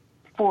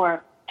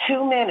for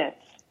 2 minutes,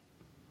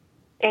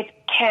 it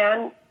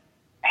can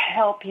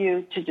help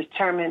you to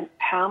determine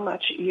how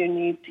much you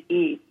need to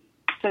eat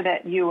so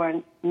that you are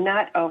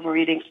not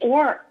overeating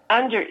or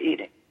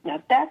undereating.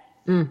 Now, that's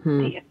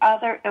the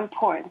other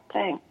important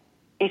thing.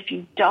 If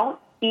you don't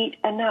eat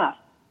enough,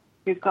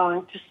 you're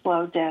going to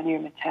slow down your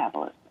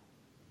metabolism.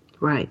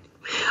 Right.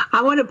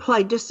 I want to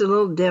play just a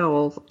little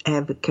devil's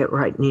advocate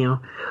right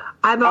now.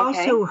 I've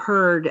also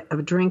heard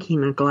of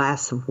drinking a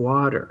glass of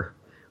water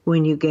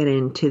when you get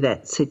into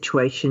that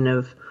situation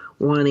of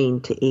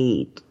wanting to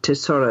eat, to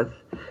sort of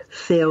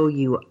fill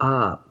you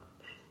up.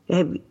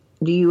 Do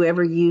you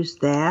ever use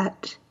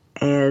that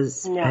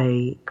as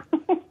a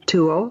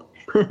tool?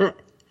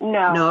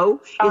 No.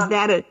 No? Is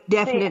that a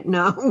definite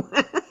no?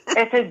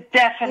 It's a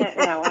definite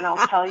no, and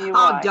I'll tell you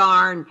why. Oh,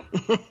 darn.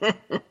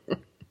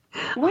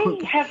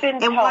 We have been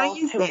told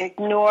to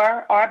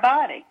ignore our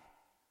body.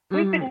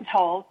 We've been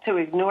told to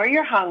ignore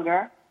your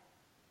hunger,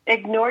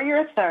 ignore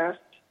your thirst.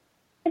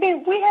 I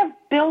mean, we have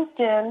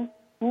built-in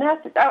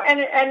methods. Oh,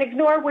 and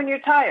ignore when you're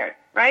tired,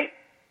 right?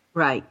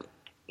 Right.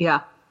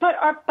 Yeah. But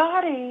our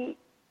body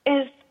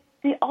is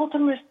the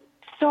ultimate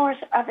source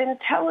of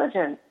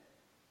intelligence.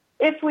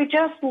 If we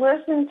just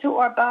listen to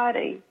our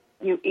body,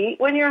 you eat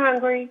when you're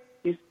hungry,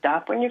 you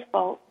stop when you're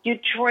full, you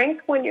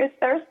drink when you're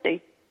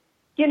thirsty.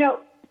 You know,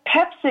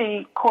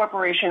 Pepsi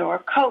Corporation or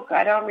Coke,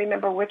 I don't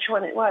remember which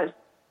one it was,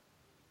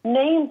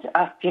 named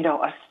a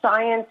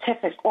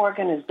scientific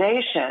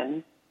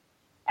organization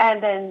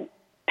and then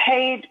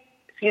paid,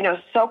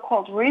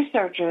 so-called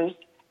researchers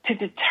to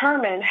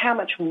determine how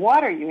much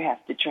water you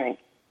have to drink.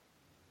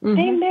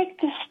 They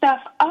make this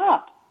stuff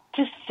up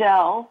to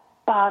sell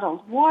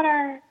bottled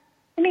water.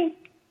 I mean,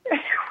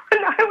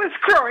 when I was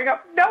growing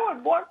up, no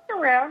one walked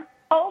around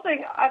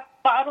holding a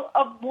bottle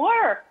of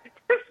water.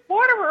 There's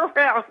water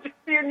around if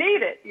you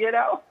need it,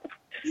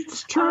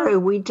 It's true.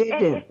 We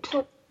didn't.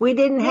 We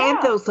didn't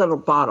have those little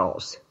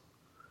bottles.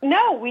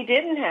 No, we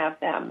didn't have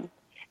them.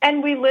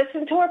 And we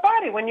listened to our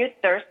body. When you're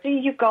thirsty,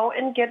 you go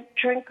and get a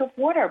drink of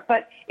water.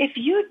 But if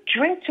you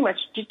drink too much,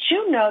 did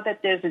you know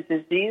that there's a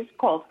disease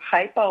called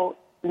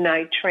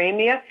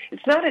hyponatremia?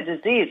 It's not a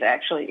disease,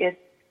 actually. It's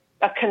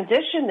a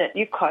condition that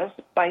you cause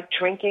by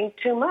drinking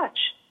too much.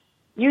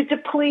 You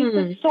deplete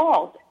the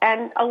salt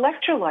and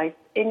electrolytes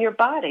in your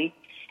body,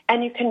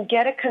 and you can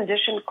get a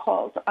condition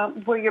called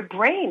where your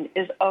brain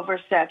is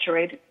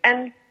oversaturated,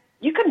 and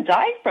you can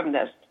die from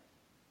this.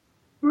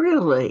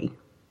 Really?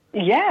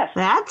 Yes.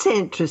 That's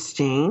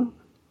interesting.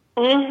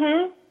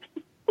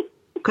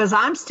 Because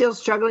I'm still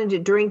struggling to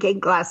drink 8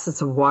 glasses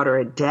of water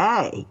a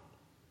day.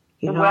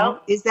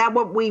 Well, is that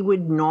what we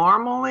would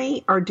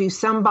normally, or do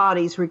some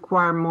bodies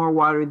require more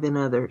water than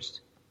others?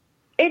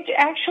 It's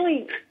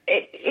actually,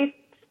 it's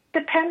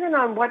dependent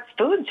on what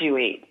foods you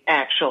eat,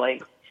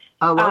 actually.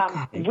 Oh,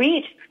 okay.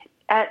 Wheat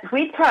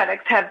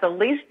products have the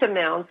least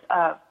amount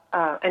of,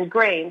 and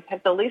grains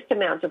have the least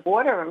amount of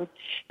water in them.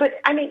 But,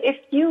 I mean, if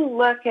you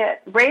look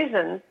at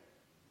raisins,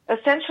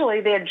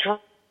 essentially they're dry.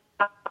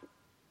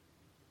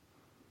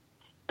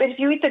 But if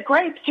you eat the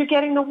grapes, you're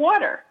getting the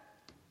water.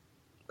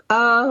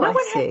 Oh, I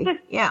see.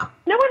 Yeah.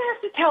 No one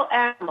has to tell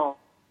animals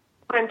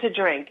when to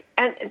drink,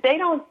 and they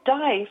don't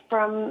die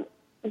from,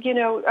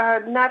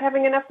 not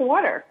having enough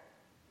water.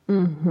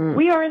 Mm-hmm.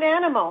 We are an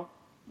animal.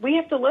 We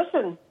have to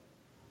listen.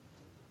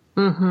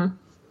 Mm-hmm.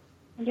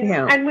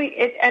 Yeah.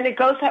 And it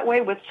goes that way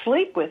with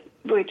sleep,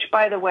 which,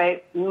 by the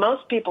way,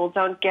 most people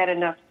don't get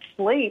enough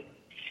sleep,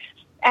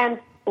 and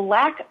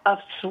lack of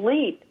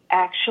sleep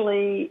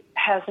actually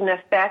has an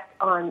effect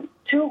on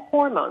two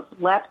hormones,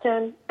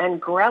 leptin and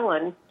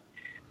ghrelin,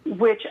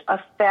 which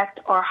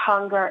affect our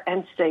hunger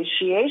and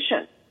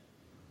satiation.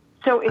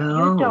 So if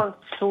you don't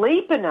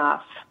sleep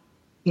enough,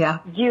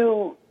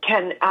 you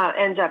can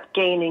end up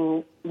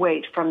gaining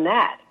weight from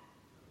that.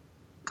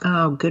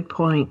 Oh, good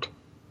point.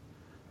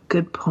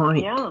 Good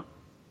point. Yeah.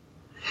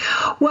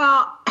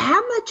 Well,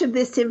 how much of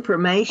this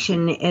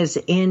information is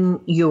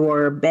in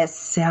your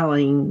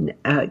best-selling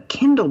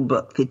Kindle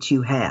book that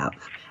you have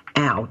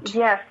out?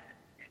 Yes.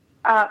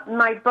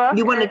 My book.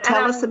 You want to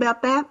tell us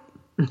about that?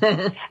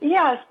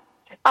 Yes.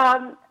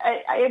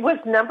 It was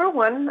number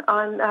one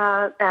on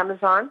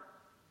Amazon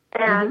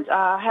and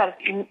had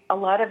a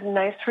lot of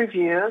nice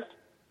reviews.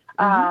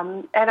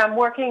 And I'm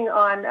working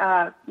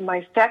on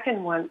my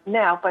second one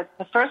now, but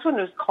the first one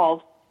was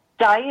called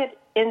Diet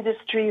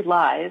Industry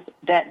Lies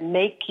That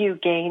Make You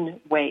Gain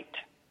Weight.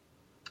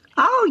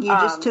 Oh, you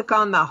just took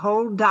on the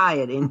whole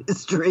diet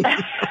industry.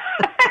 I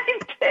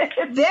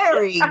did.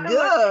 Very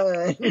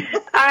good.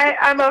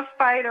 I'm a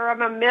fighter.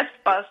 I'm a myth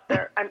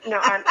buster. I'm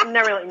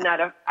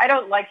I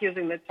don't like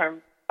using the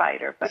term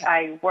fighter, but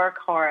I work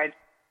hard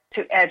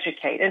to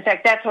educate. In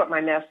fact, that's what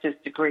my master's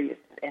degree is,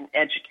 in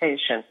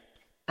education.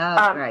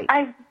 Oh, right.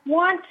 I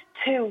want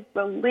to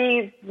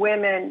relieve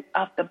women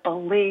of the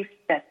belief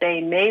that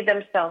they made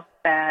themselves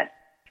fat,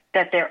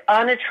 that they're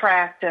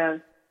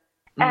unattractive,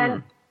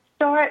 and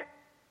start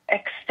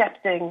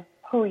accepting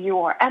who you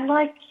are. And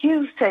like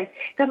you say,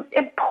 the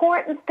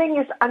important thing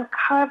is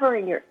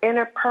uncovering your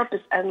inner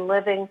purpose and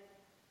living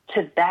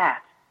to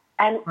that.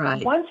 And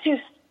once you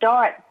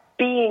start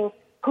being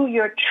who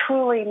you're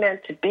truly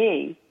meant to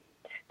be,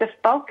 the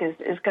focus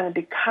is going to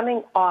be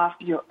coming off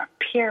your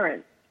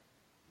appearance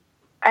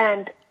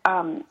and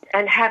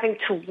having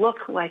to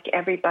look like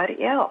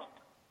everybody else.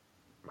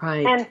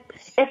 Right. And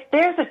if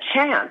there's a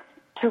chance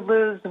to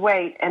lose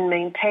weight and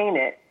maintain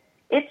it,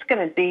 it's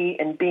going to be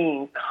in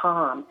being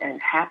calm and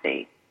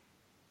happy.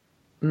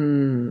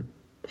 I'm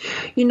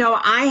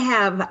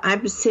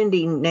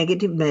sending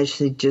negative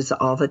messages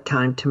all the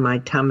time to my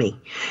tummy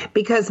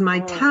because my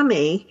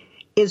tummy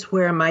is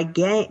where my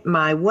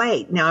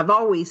weight. Now, I've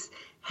always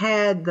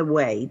had the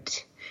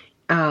weight,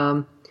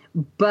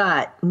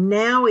 but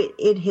now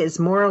it has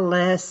more or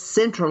less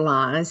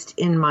centralized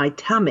in my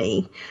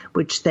tummy,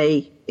 which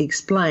they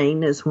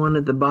explain as one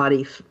of the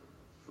body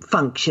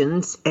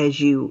functions as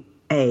you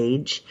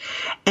age.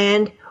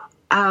 And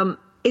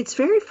it's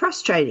very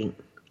frustrating.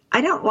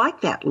 I don't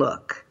like that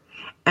look.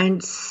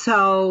 And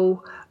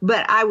so,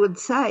 but I would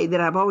say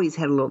that I've always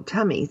had a little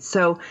tummy.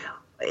 So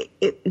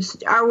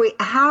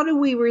how do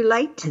we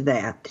relate to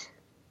that?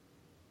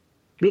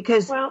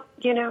 Because,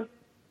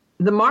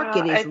 the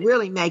market is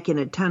really making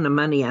a ton of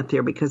money out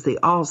there because they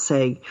all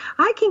say,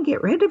 I can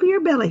get rid of your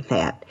belly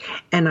fat.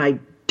 And I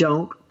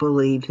don't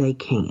believe they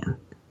can.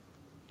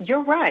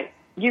 You're right.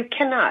 You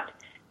cannot.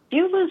 If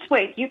you lose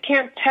weight, you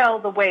can't tell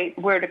the weight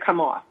where to come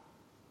off.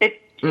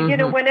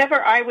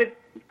 Whenever I would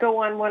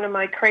go on one of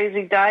my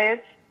crazy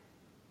diets,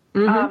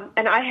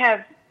 and I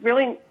have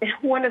really,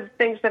 one of the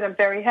things that I'm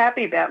very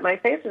happy about my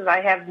face is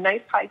I have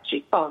nice high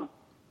cheekbones.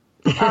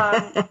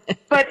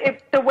 But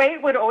if the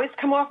weight would always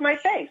come off my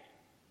face.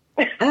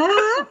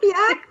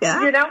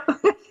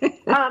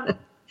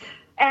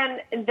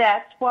 And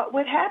that's what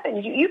would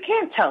happen. You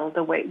can't tell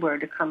the weight where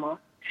to come off.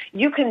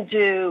 You can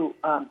do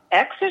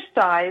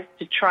exercise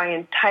to try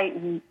and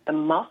tighten the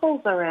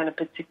muscles around a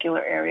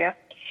particular area,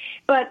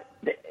 but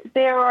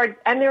there are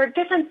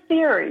different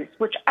theories,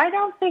 which I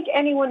don't think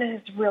anyone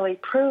has really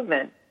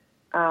proven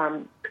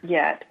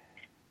yet.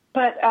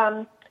 But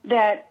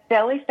that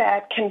belly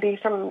fat can be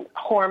from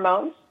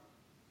hormones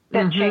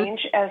that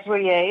change as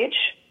we age.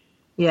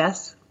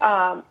 Yes.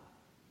 A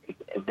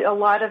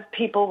lot of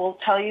people will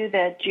tell you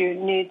that you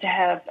need to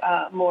have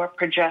more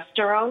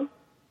progesterone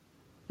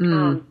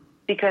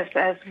because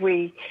as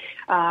we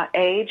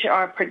age,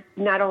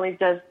 not only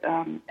does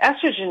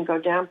estrogen go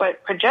down,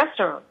 but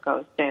progesterone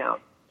goes down.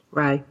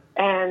 Right.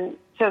 And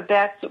so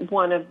that's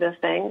one of the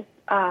things.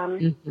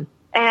 And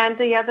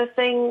the other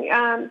thing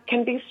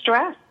can be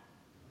stress.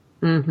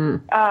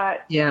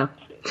 Yeah.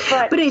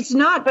 But it's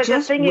not but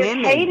just the thing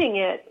women. is, hating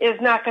it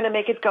is not going to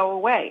make it go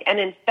away. And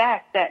in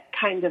fact, that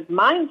kind of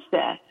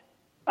mindset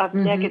of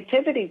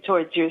negativity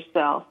towards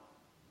yourself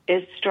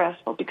is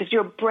stressful because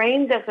your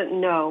brain doesn't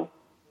know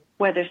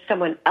whether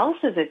someone else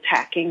is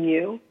attacking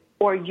you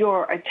or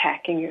you're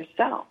attacking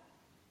yourself.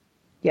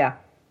 Yeah.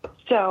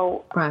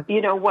 So,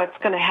 what's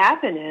going to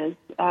happen is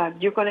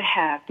you're going to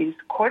have these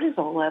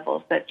cortisol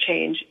levels that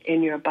change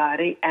in your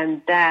body,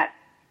 and that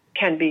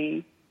can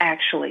be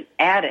actually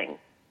adding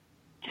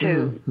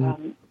to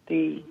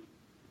the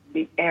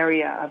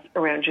area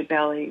around your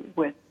belly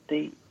with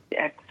the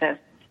excess.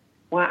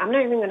 Well, I'm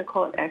not even going to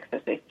call it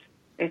excess.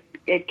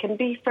 It can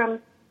be from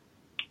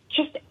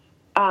just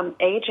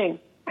aging.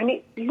 I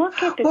mean,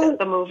 look at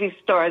the movie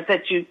stars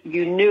that you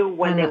knew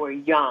when they were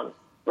young,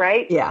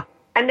 right? Yeah.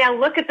 And now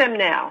look at them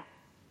now.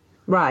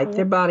 Right,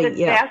 their body,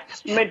 The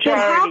vast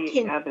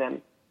majority of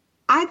them.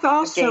 I've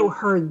also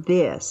heard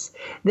this,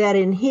 that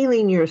in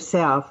healing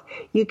yourself,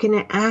 you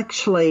can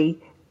actually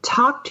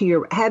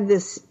have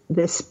this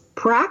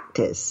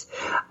practice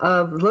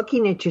of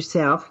looking at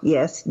yourself,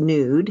 yes,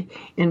 nude,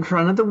 in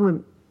front of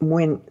the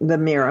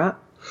mirror,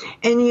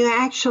 and you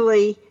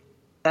actually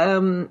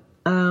say,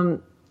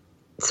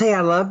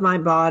 I love my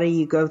body.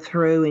 You go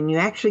through, and you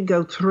actually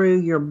go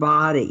through your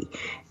body.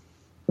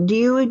 Do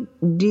you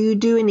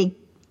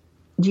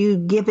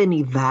give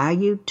any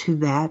value to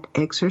that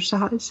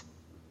exercise?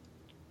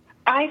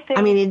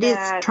 It is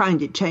trying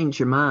to change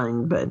your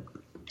mind, but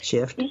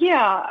shift.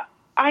 Yeah,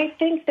 I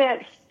think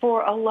that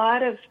for a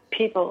lot of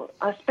people,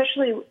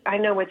 especially I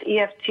know with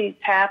EFT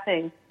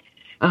tapping,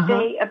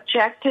 they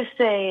object to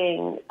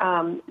saying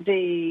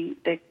the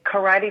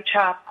karate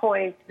chop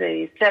point,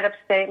 the setup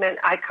statement,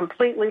 I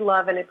completely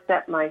love and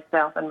accept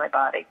myself and my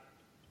body.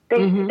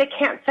 They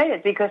can't say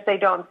it because they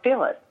don't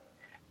feel it.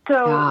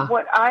 So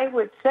what I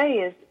would say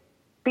is,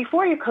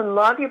 before you can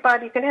love your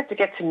body, you're going to have to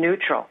get to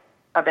neutral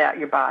about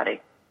your body.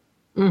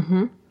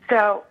 Mm-hmm.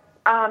 So,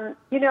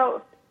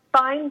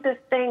 find the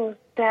things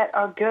that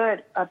are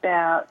good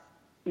about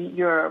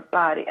your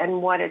body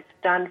and what it's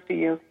done for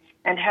you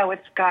and how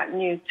it's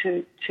gotten you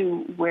to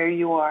where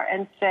you are,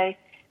 and say,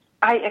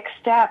 I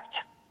accept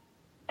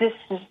this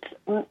is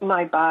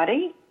my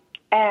body,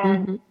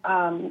 and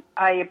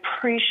I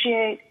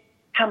appreciate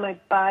how my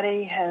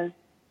body has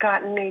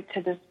gotten me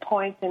to this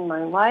point in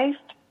my life,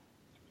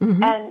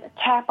 and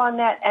tap on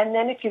that. And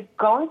then if you're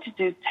going to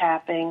do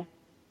tapping,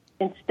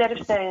 instead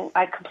of saying,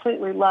 I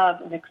completely love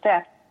and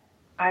accept,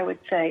 I would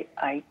say,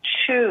 I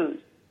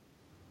choose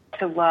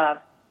to love,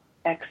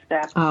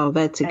 accept. Oh,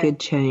 that's a good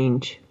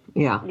change.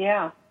 Yeah.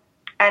 Yeah.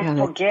 And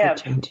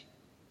forgive.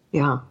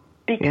 Yeah.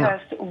 Because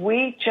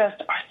we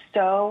just are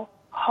so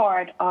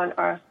hard on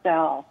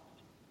ourselves.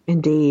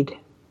 Indeed.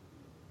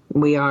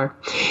 We are.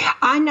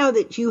 I know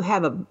that you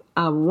have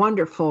a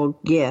wonderful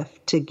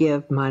gift to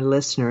give my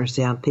listeners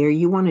out there.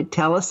 You want to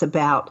tell us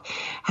about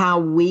how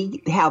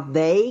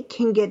they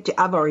can get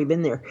to, I've already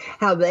been there,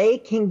 how they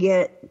can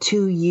get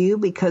to you,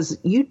 because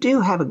you do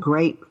have a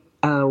great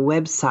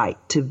website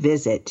to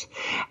visit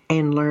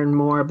and learn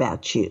more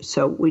about you.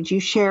 So would you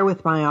share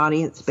with my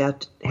audience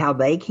about how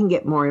they can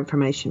get more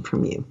information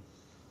from you?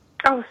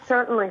 Oh,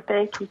 certainly.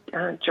 Thank you,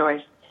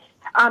 Joyce.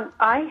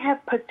 I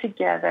have put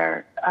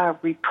together a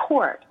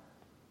report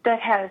that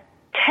has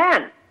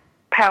 10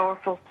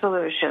 powerful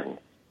solutions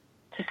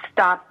to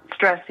stop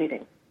stress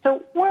eating.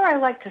 So where I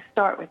like to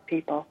start with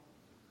people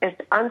is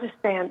to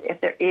understand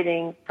if they're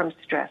eating from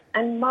stress.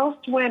 And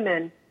most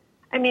women,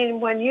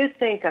 when you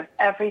think of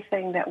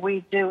everything that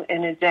we do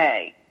in a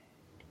day,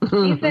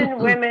 even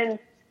women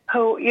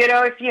who,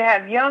 if you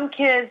have young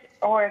kids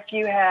or if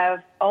you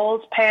have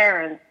old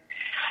parents,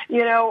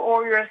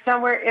 or you're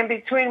somewhere in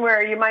between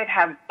where you might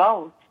have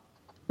both,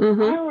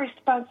 our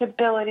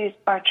responsibilities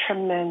are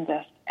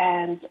tremendous.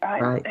 And,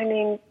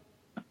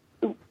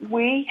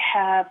 we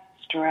have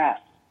stress.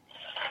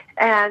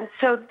 And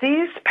so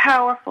these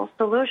powerful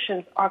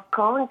solutions are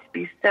going to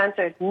be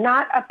centered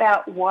not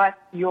about what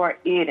you're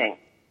eating,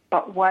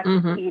 but what's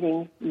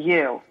eating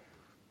you.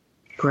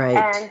 Great.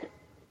 And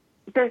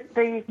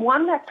the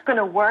one that's going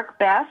to work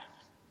best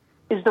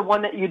is the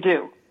one that you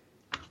do.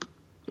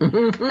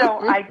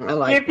 So I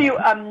give you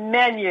a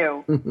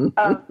menu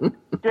of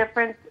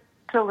different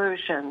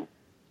solutions.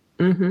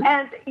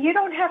 And you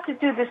don't have to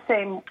do the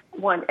same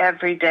one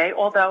every day,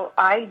 although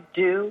I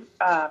do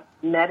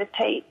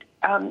meditate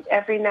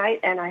every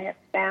night, and I have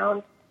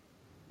found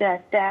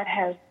that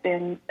has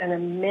been an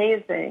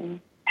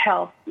amazing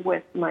help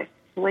with my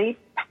sleep.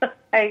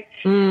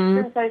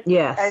 Since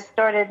I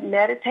started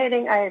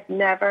meditating, I have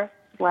never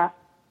slept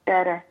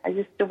better. I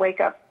used to wake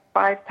up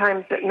 5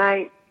 times at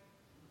night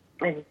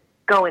and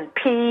go and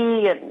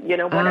pee and,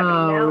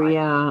 whatever.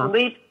 I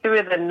sleep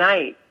through the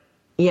night.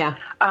 Yeah.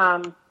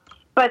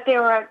 But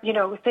there are,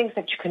 things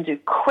that you can do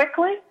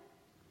quickly,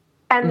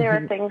 and there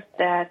are things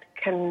that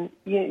can,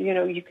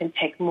 you can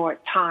take more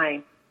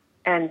time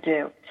and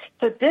do.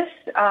 So this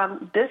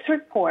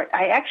report,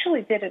 I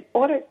actually did an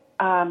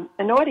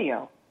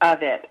audio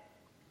of it.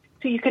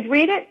 So you could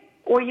read it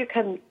or you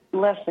can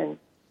listen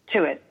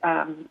to it.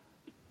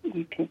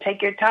 You can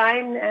take your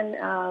time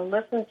and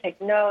listen,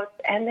 take notes,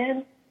 and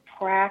then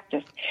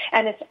practice.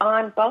 And it's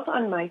both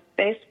on my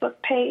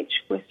Facebook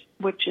page,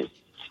 which is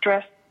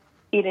Stress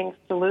Eating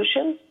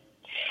Solutions,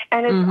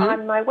 and it's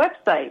on my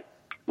website,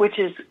 which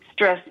is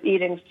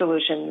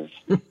stresseatingsolutions,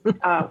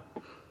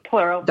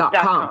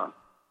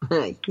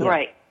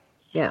 Right.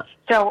 Yeah.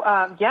 So,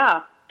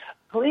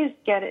 please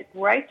get it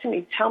right to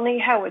me. Tell me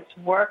how it's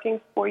working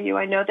for you.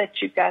 I know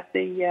that you got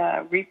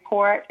the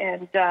report,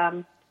 and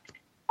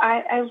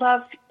I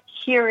love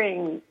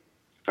hearing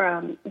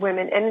from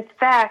women. And in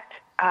fact,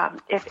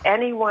 if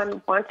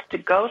anyone wants to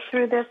go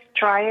through this,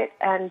 try it,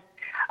 and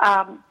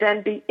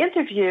then be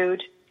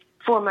interviewed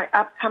for my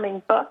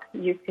upcoming book,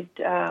 you could.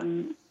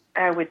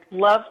 I would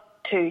love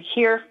to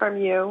hear from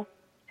you.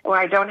 Or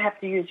I don't have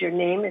to use your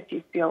name if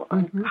you feel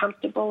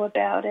uncomfortable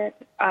about it,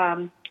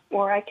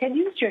 or I can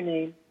use your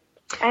name.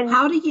 And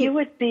you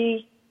would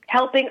be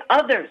helping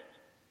others,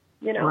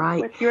 with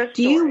your story.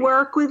 Do you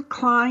work with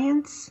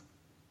clients?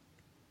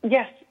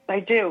 Yes,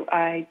 I do.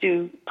 I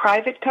do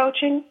private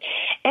coaching,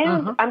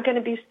 and I'm going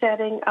to be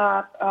setting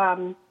up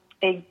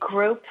a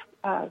group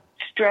stop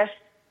stress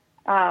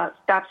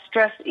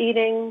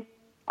eating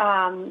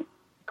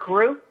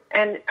group,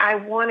 and I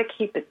want to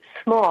keep it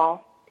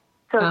small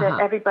so that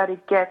everybody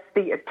gets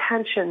the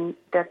attention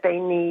that they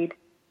need.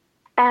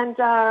 And,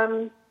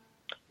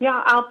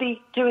 I'll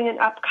be doing an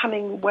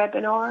upcoming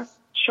webinar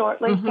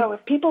shortly. So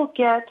if people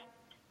get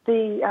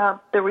the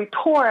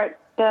report,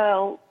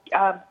 they'll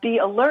be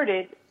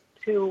alerted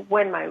to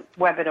when my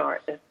webinar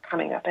is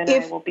coming up, and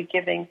I will be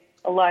giving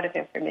a lot of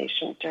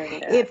information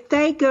during that. If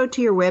they go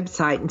to your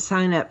website and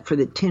sign up for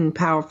the 10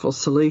 Powerful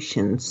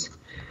Solutions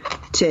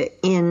to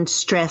end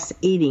stress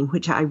eating,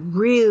 which I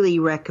really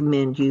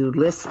recommend you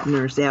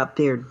listeners out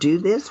there do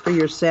this for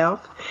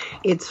yourself.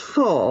 It's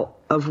full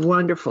of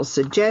wonderful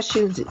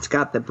suggestions. It's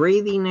got the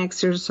breathing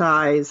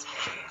exercise,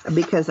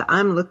 because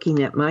I'm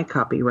looking at my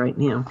copy right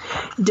now.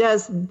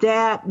 Does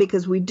that,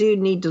 because we do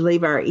need to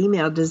leave our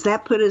email, does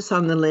that put us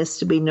on the list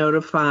to be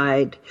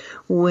notified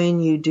when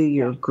you do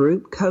your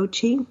group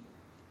coaching?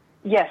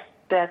 Yes,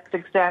 that's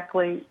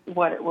exactly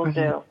what it will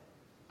do.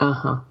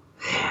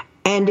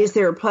 And is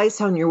there a place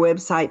on your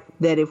website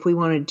that if we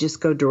want to just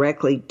go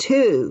directly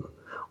to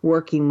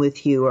working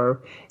with you,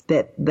 or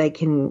that they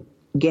can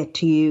get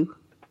to you?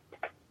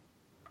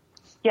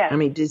 Yes. I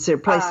mean, is there a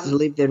place to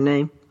leave their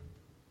name?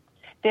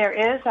 There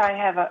is. I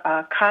have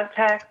a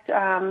contact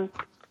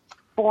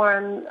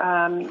form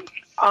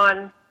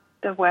on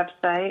the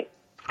website,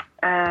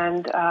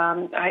 and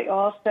I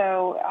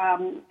also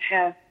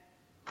have,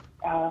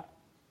 I'm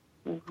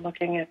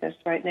looking at this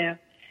right now,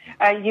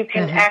 you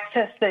can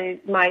access the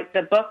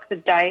book, The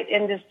Diet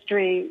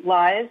Industry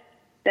Lies,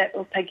 that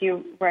will take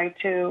you right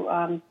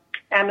to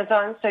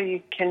Amazon, so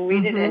you can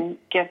read it and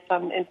get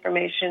some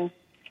information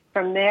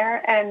from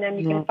there, and then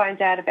you can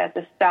find out about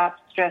the Stop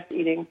Stress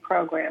Eating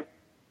program.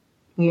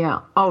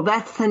 Yeah. Oh,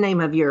 that's the name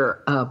of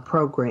your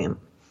program.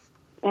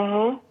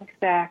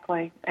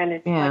 Exactly. And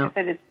it's, like I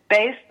said, it's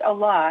based a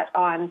lot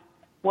on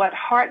what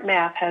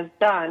HeartMath has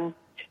done,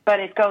 but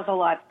it goes a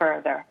lot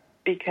further,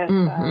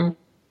 because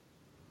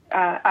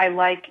I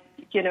like,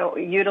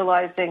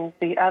 utilizing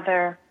the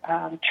other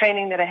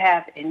training that I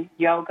have in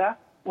yoga,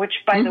 which,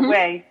 by the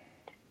way,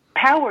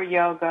 power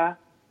yoga,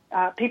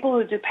 people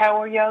who do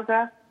power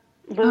yoga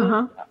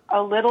lose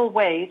a little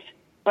weight,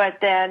 but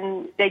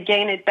then they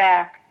gain it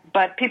back.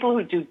 But people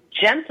who do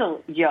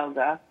gentle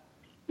yoga,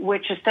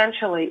 which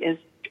essentially is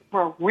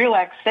for a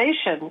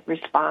relaxation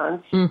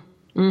response,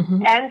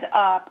 end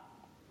up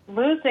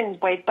losing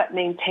weight but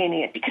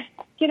maintaining it. Because,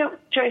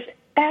 Joyce,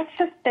 that's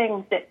the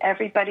thing that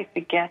everybody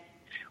forgets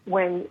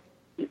when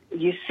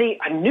you see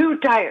a new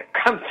diet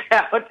comes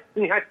out.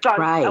 It's on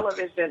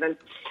television, and,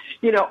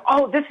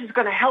 this is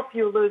going to help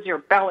you lose your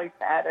belly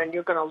fat, and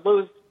you're going to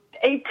lose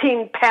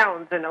 18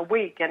 pounds in a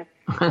week, and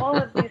all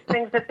of these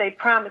things that they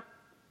promise.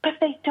 But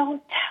they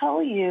don't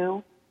tell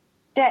you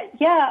that,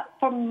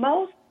 for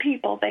most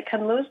people, they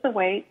can lose the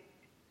weight,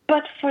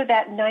 but for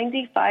that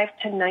 95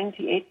 to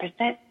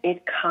 98%,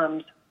 it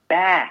comes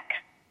back.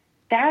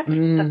 That's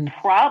the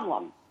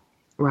problem.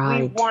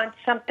 Right. We want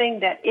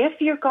something that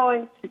if you're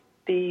going to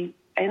be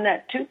in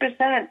that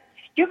 2%,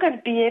 you're going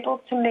to be able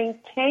to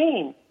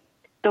maintain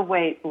the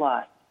weight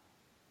loss.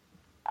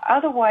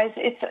 Otherwise,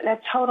 it's a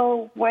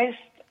total waste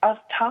of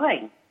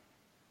time.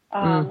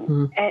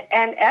 And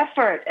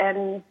effort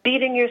and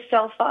beating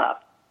yourself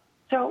up.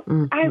 So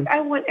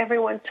I want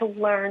everyone to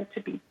learn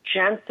to be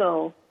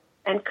gentle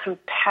and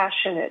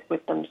compassionate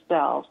with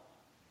themselves.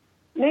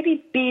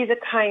 Maybe be the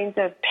kind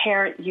of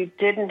parent you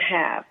didn't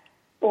have,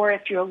 or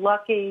if you're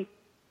lucky,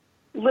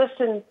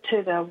 listen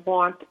to the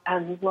warmth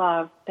and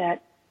love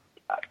that,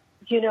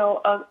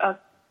 a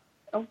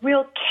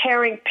real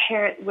caring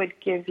parent would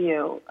give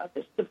you,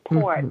 the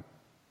support.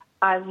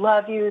 I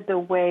love you the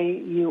way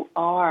you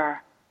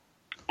are.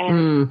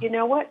 And you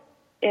know what?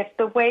 If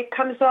the weight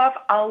comes off,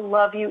 I'll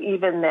love you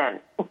even then.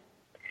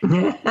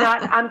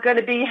 Not I'm going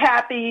to be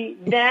happy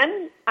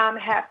then, I'm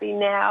happy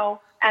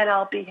now, and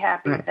I'll be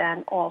happy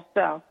then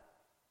also.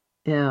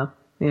 Yeah.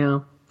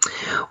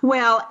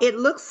 Well, it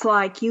looks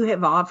like you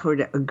have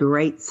offered a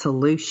great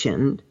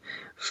solution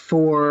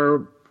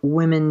for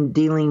women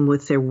dealing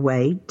with their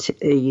weight,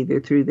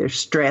 either through their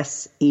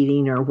stress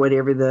eating or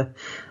whatever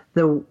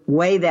the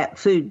way that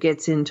food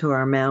gets into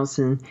our mouths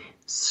and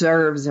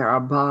serves our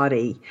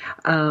body.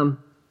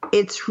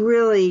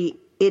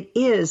 It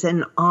is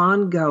an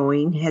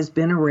ongoing, has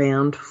been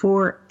around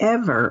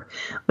forever,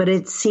 but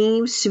it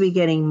seems to be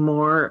getting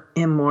more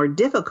and more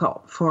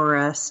difficult for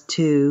us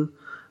to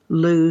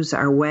lose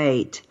our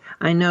weight.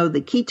 I know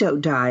the keto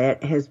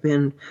diet has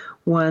been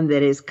one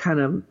that has kind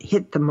of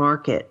hit the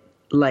market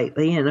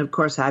lately, and of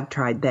course I've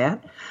tried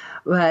that,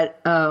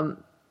 but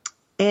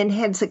and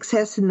had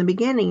success in the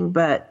beginning,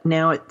 but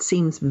now it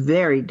seems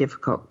very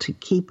difficult to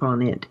keep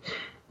on it.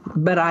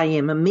 But I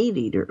am a meat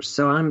eater,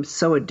 so I'm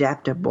so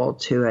adaptable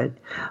to it.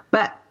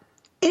 But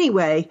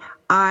anyway,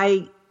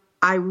 I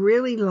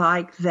really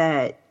like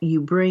that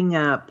you bring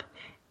up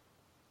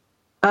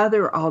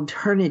other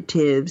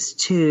alternatives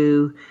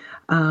to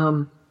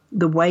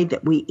the way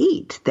that we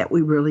eat, that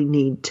we really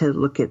need to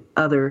look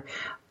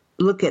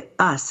at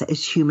us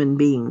as human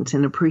beings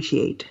and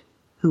appreciate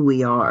who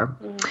we are.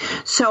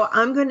 Mm. So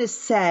I'm going to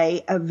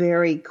say a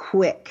very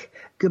quick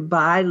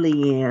goodbye,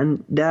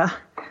 Lianda,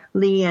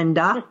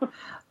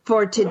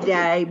 for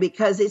today,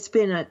 because it's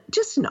been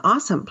just an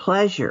awesome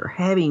pleasure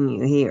having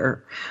you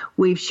here.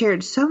 We've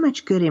shared so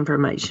much good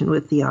information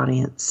with the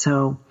audience,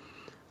 so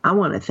I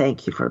want to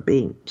thank you for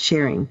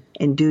sharing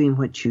and doing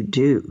what you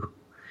do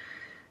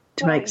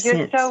to make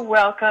sense. You're so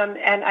welcome,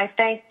 and I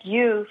thank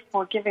you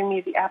for giving me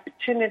the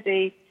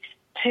opportunity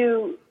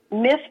to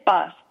myth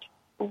bust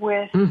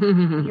with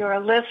your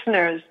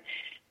listeners,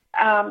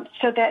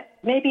 so that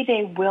maybe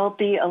they will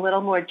be a little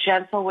more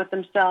gentle with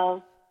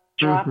themselves,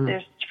 drop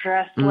their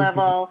stress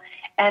level,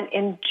 and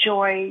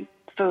enjoy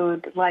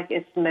food like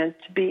it's meant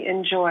to be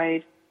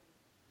enjoyed.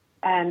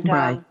 And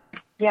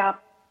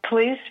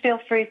please feel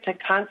free to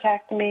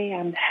contact me.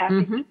 I'm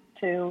happy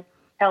to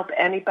help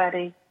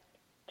anybody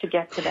to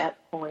get to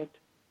that point.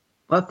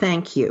 Well,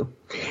 thank you.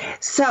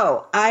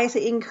 So I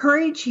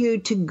encourage you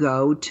to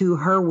go to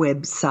her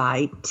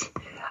website.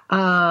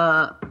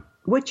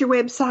 What's your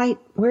website?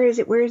 Where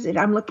is it?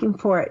 I'm looking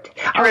for it.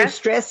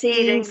 Stress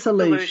Eating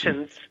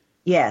Solutions.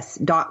 Yes,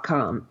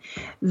 .com.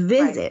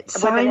 Visit. Right.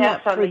 Sign with an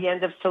up S on the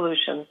end of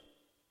solutions.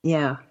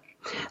 Yeah.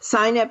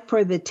 Sign up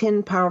for the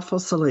 10 Powerful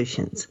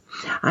Solutions.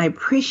 I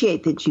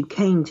appreciate that you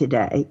came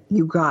today.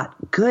 You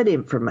got good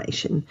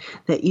information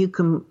that you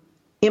can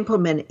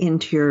implement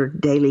into your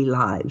daily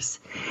lives.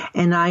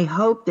 And I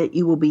hope that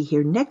you will be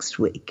here next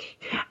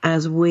week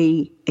as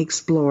we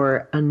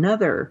explore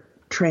another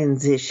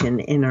transition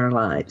in our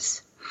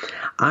lives.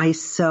 I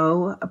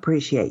so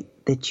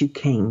appreciate that you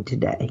came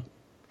today.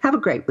 Have a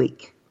great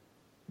week.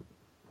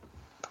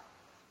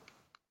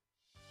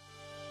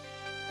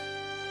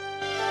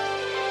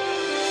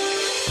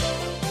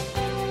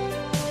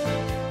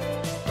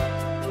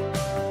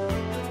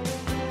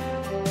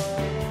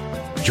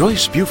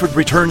 Joyce Buford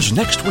returns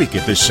next week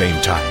at this same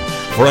time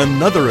for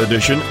another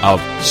edition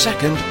of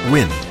Second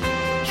Wind.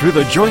 Through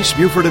the Joyce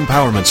Buford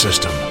Empowerment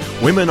System,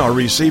 women are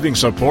receiving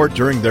support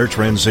during their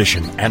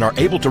transition and are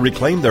able to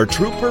reclaim their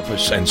true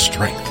purpose and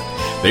strength.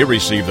 They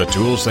receive the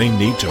tools they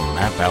need to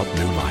map out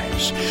new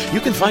lives. You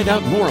can find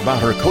out more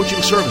about her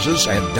coaching services at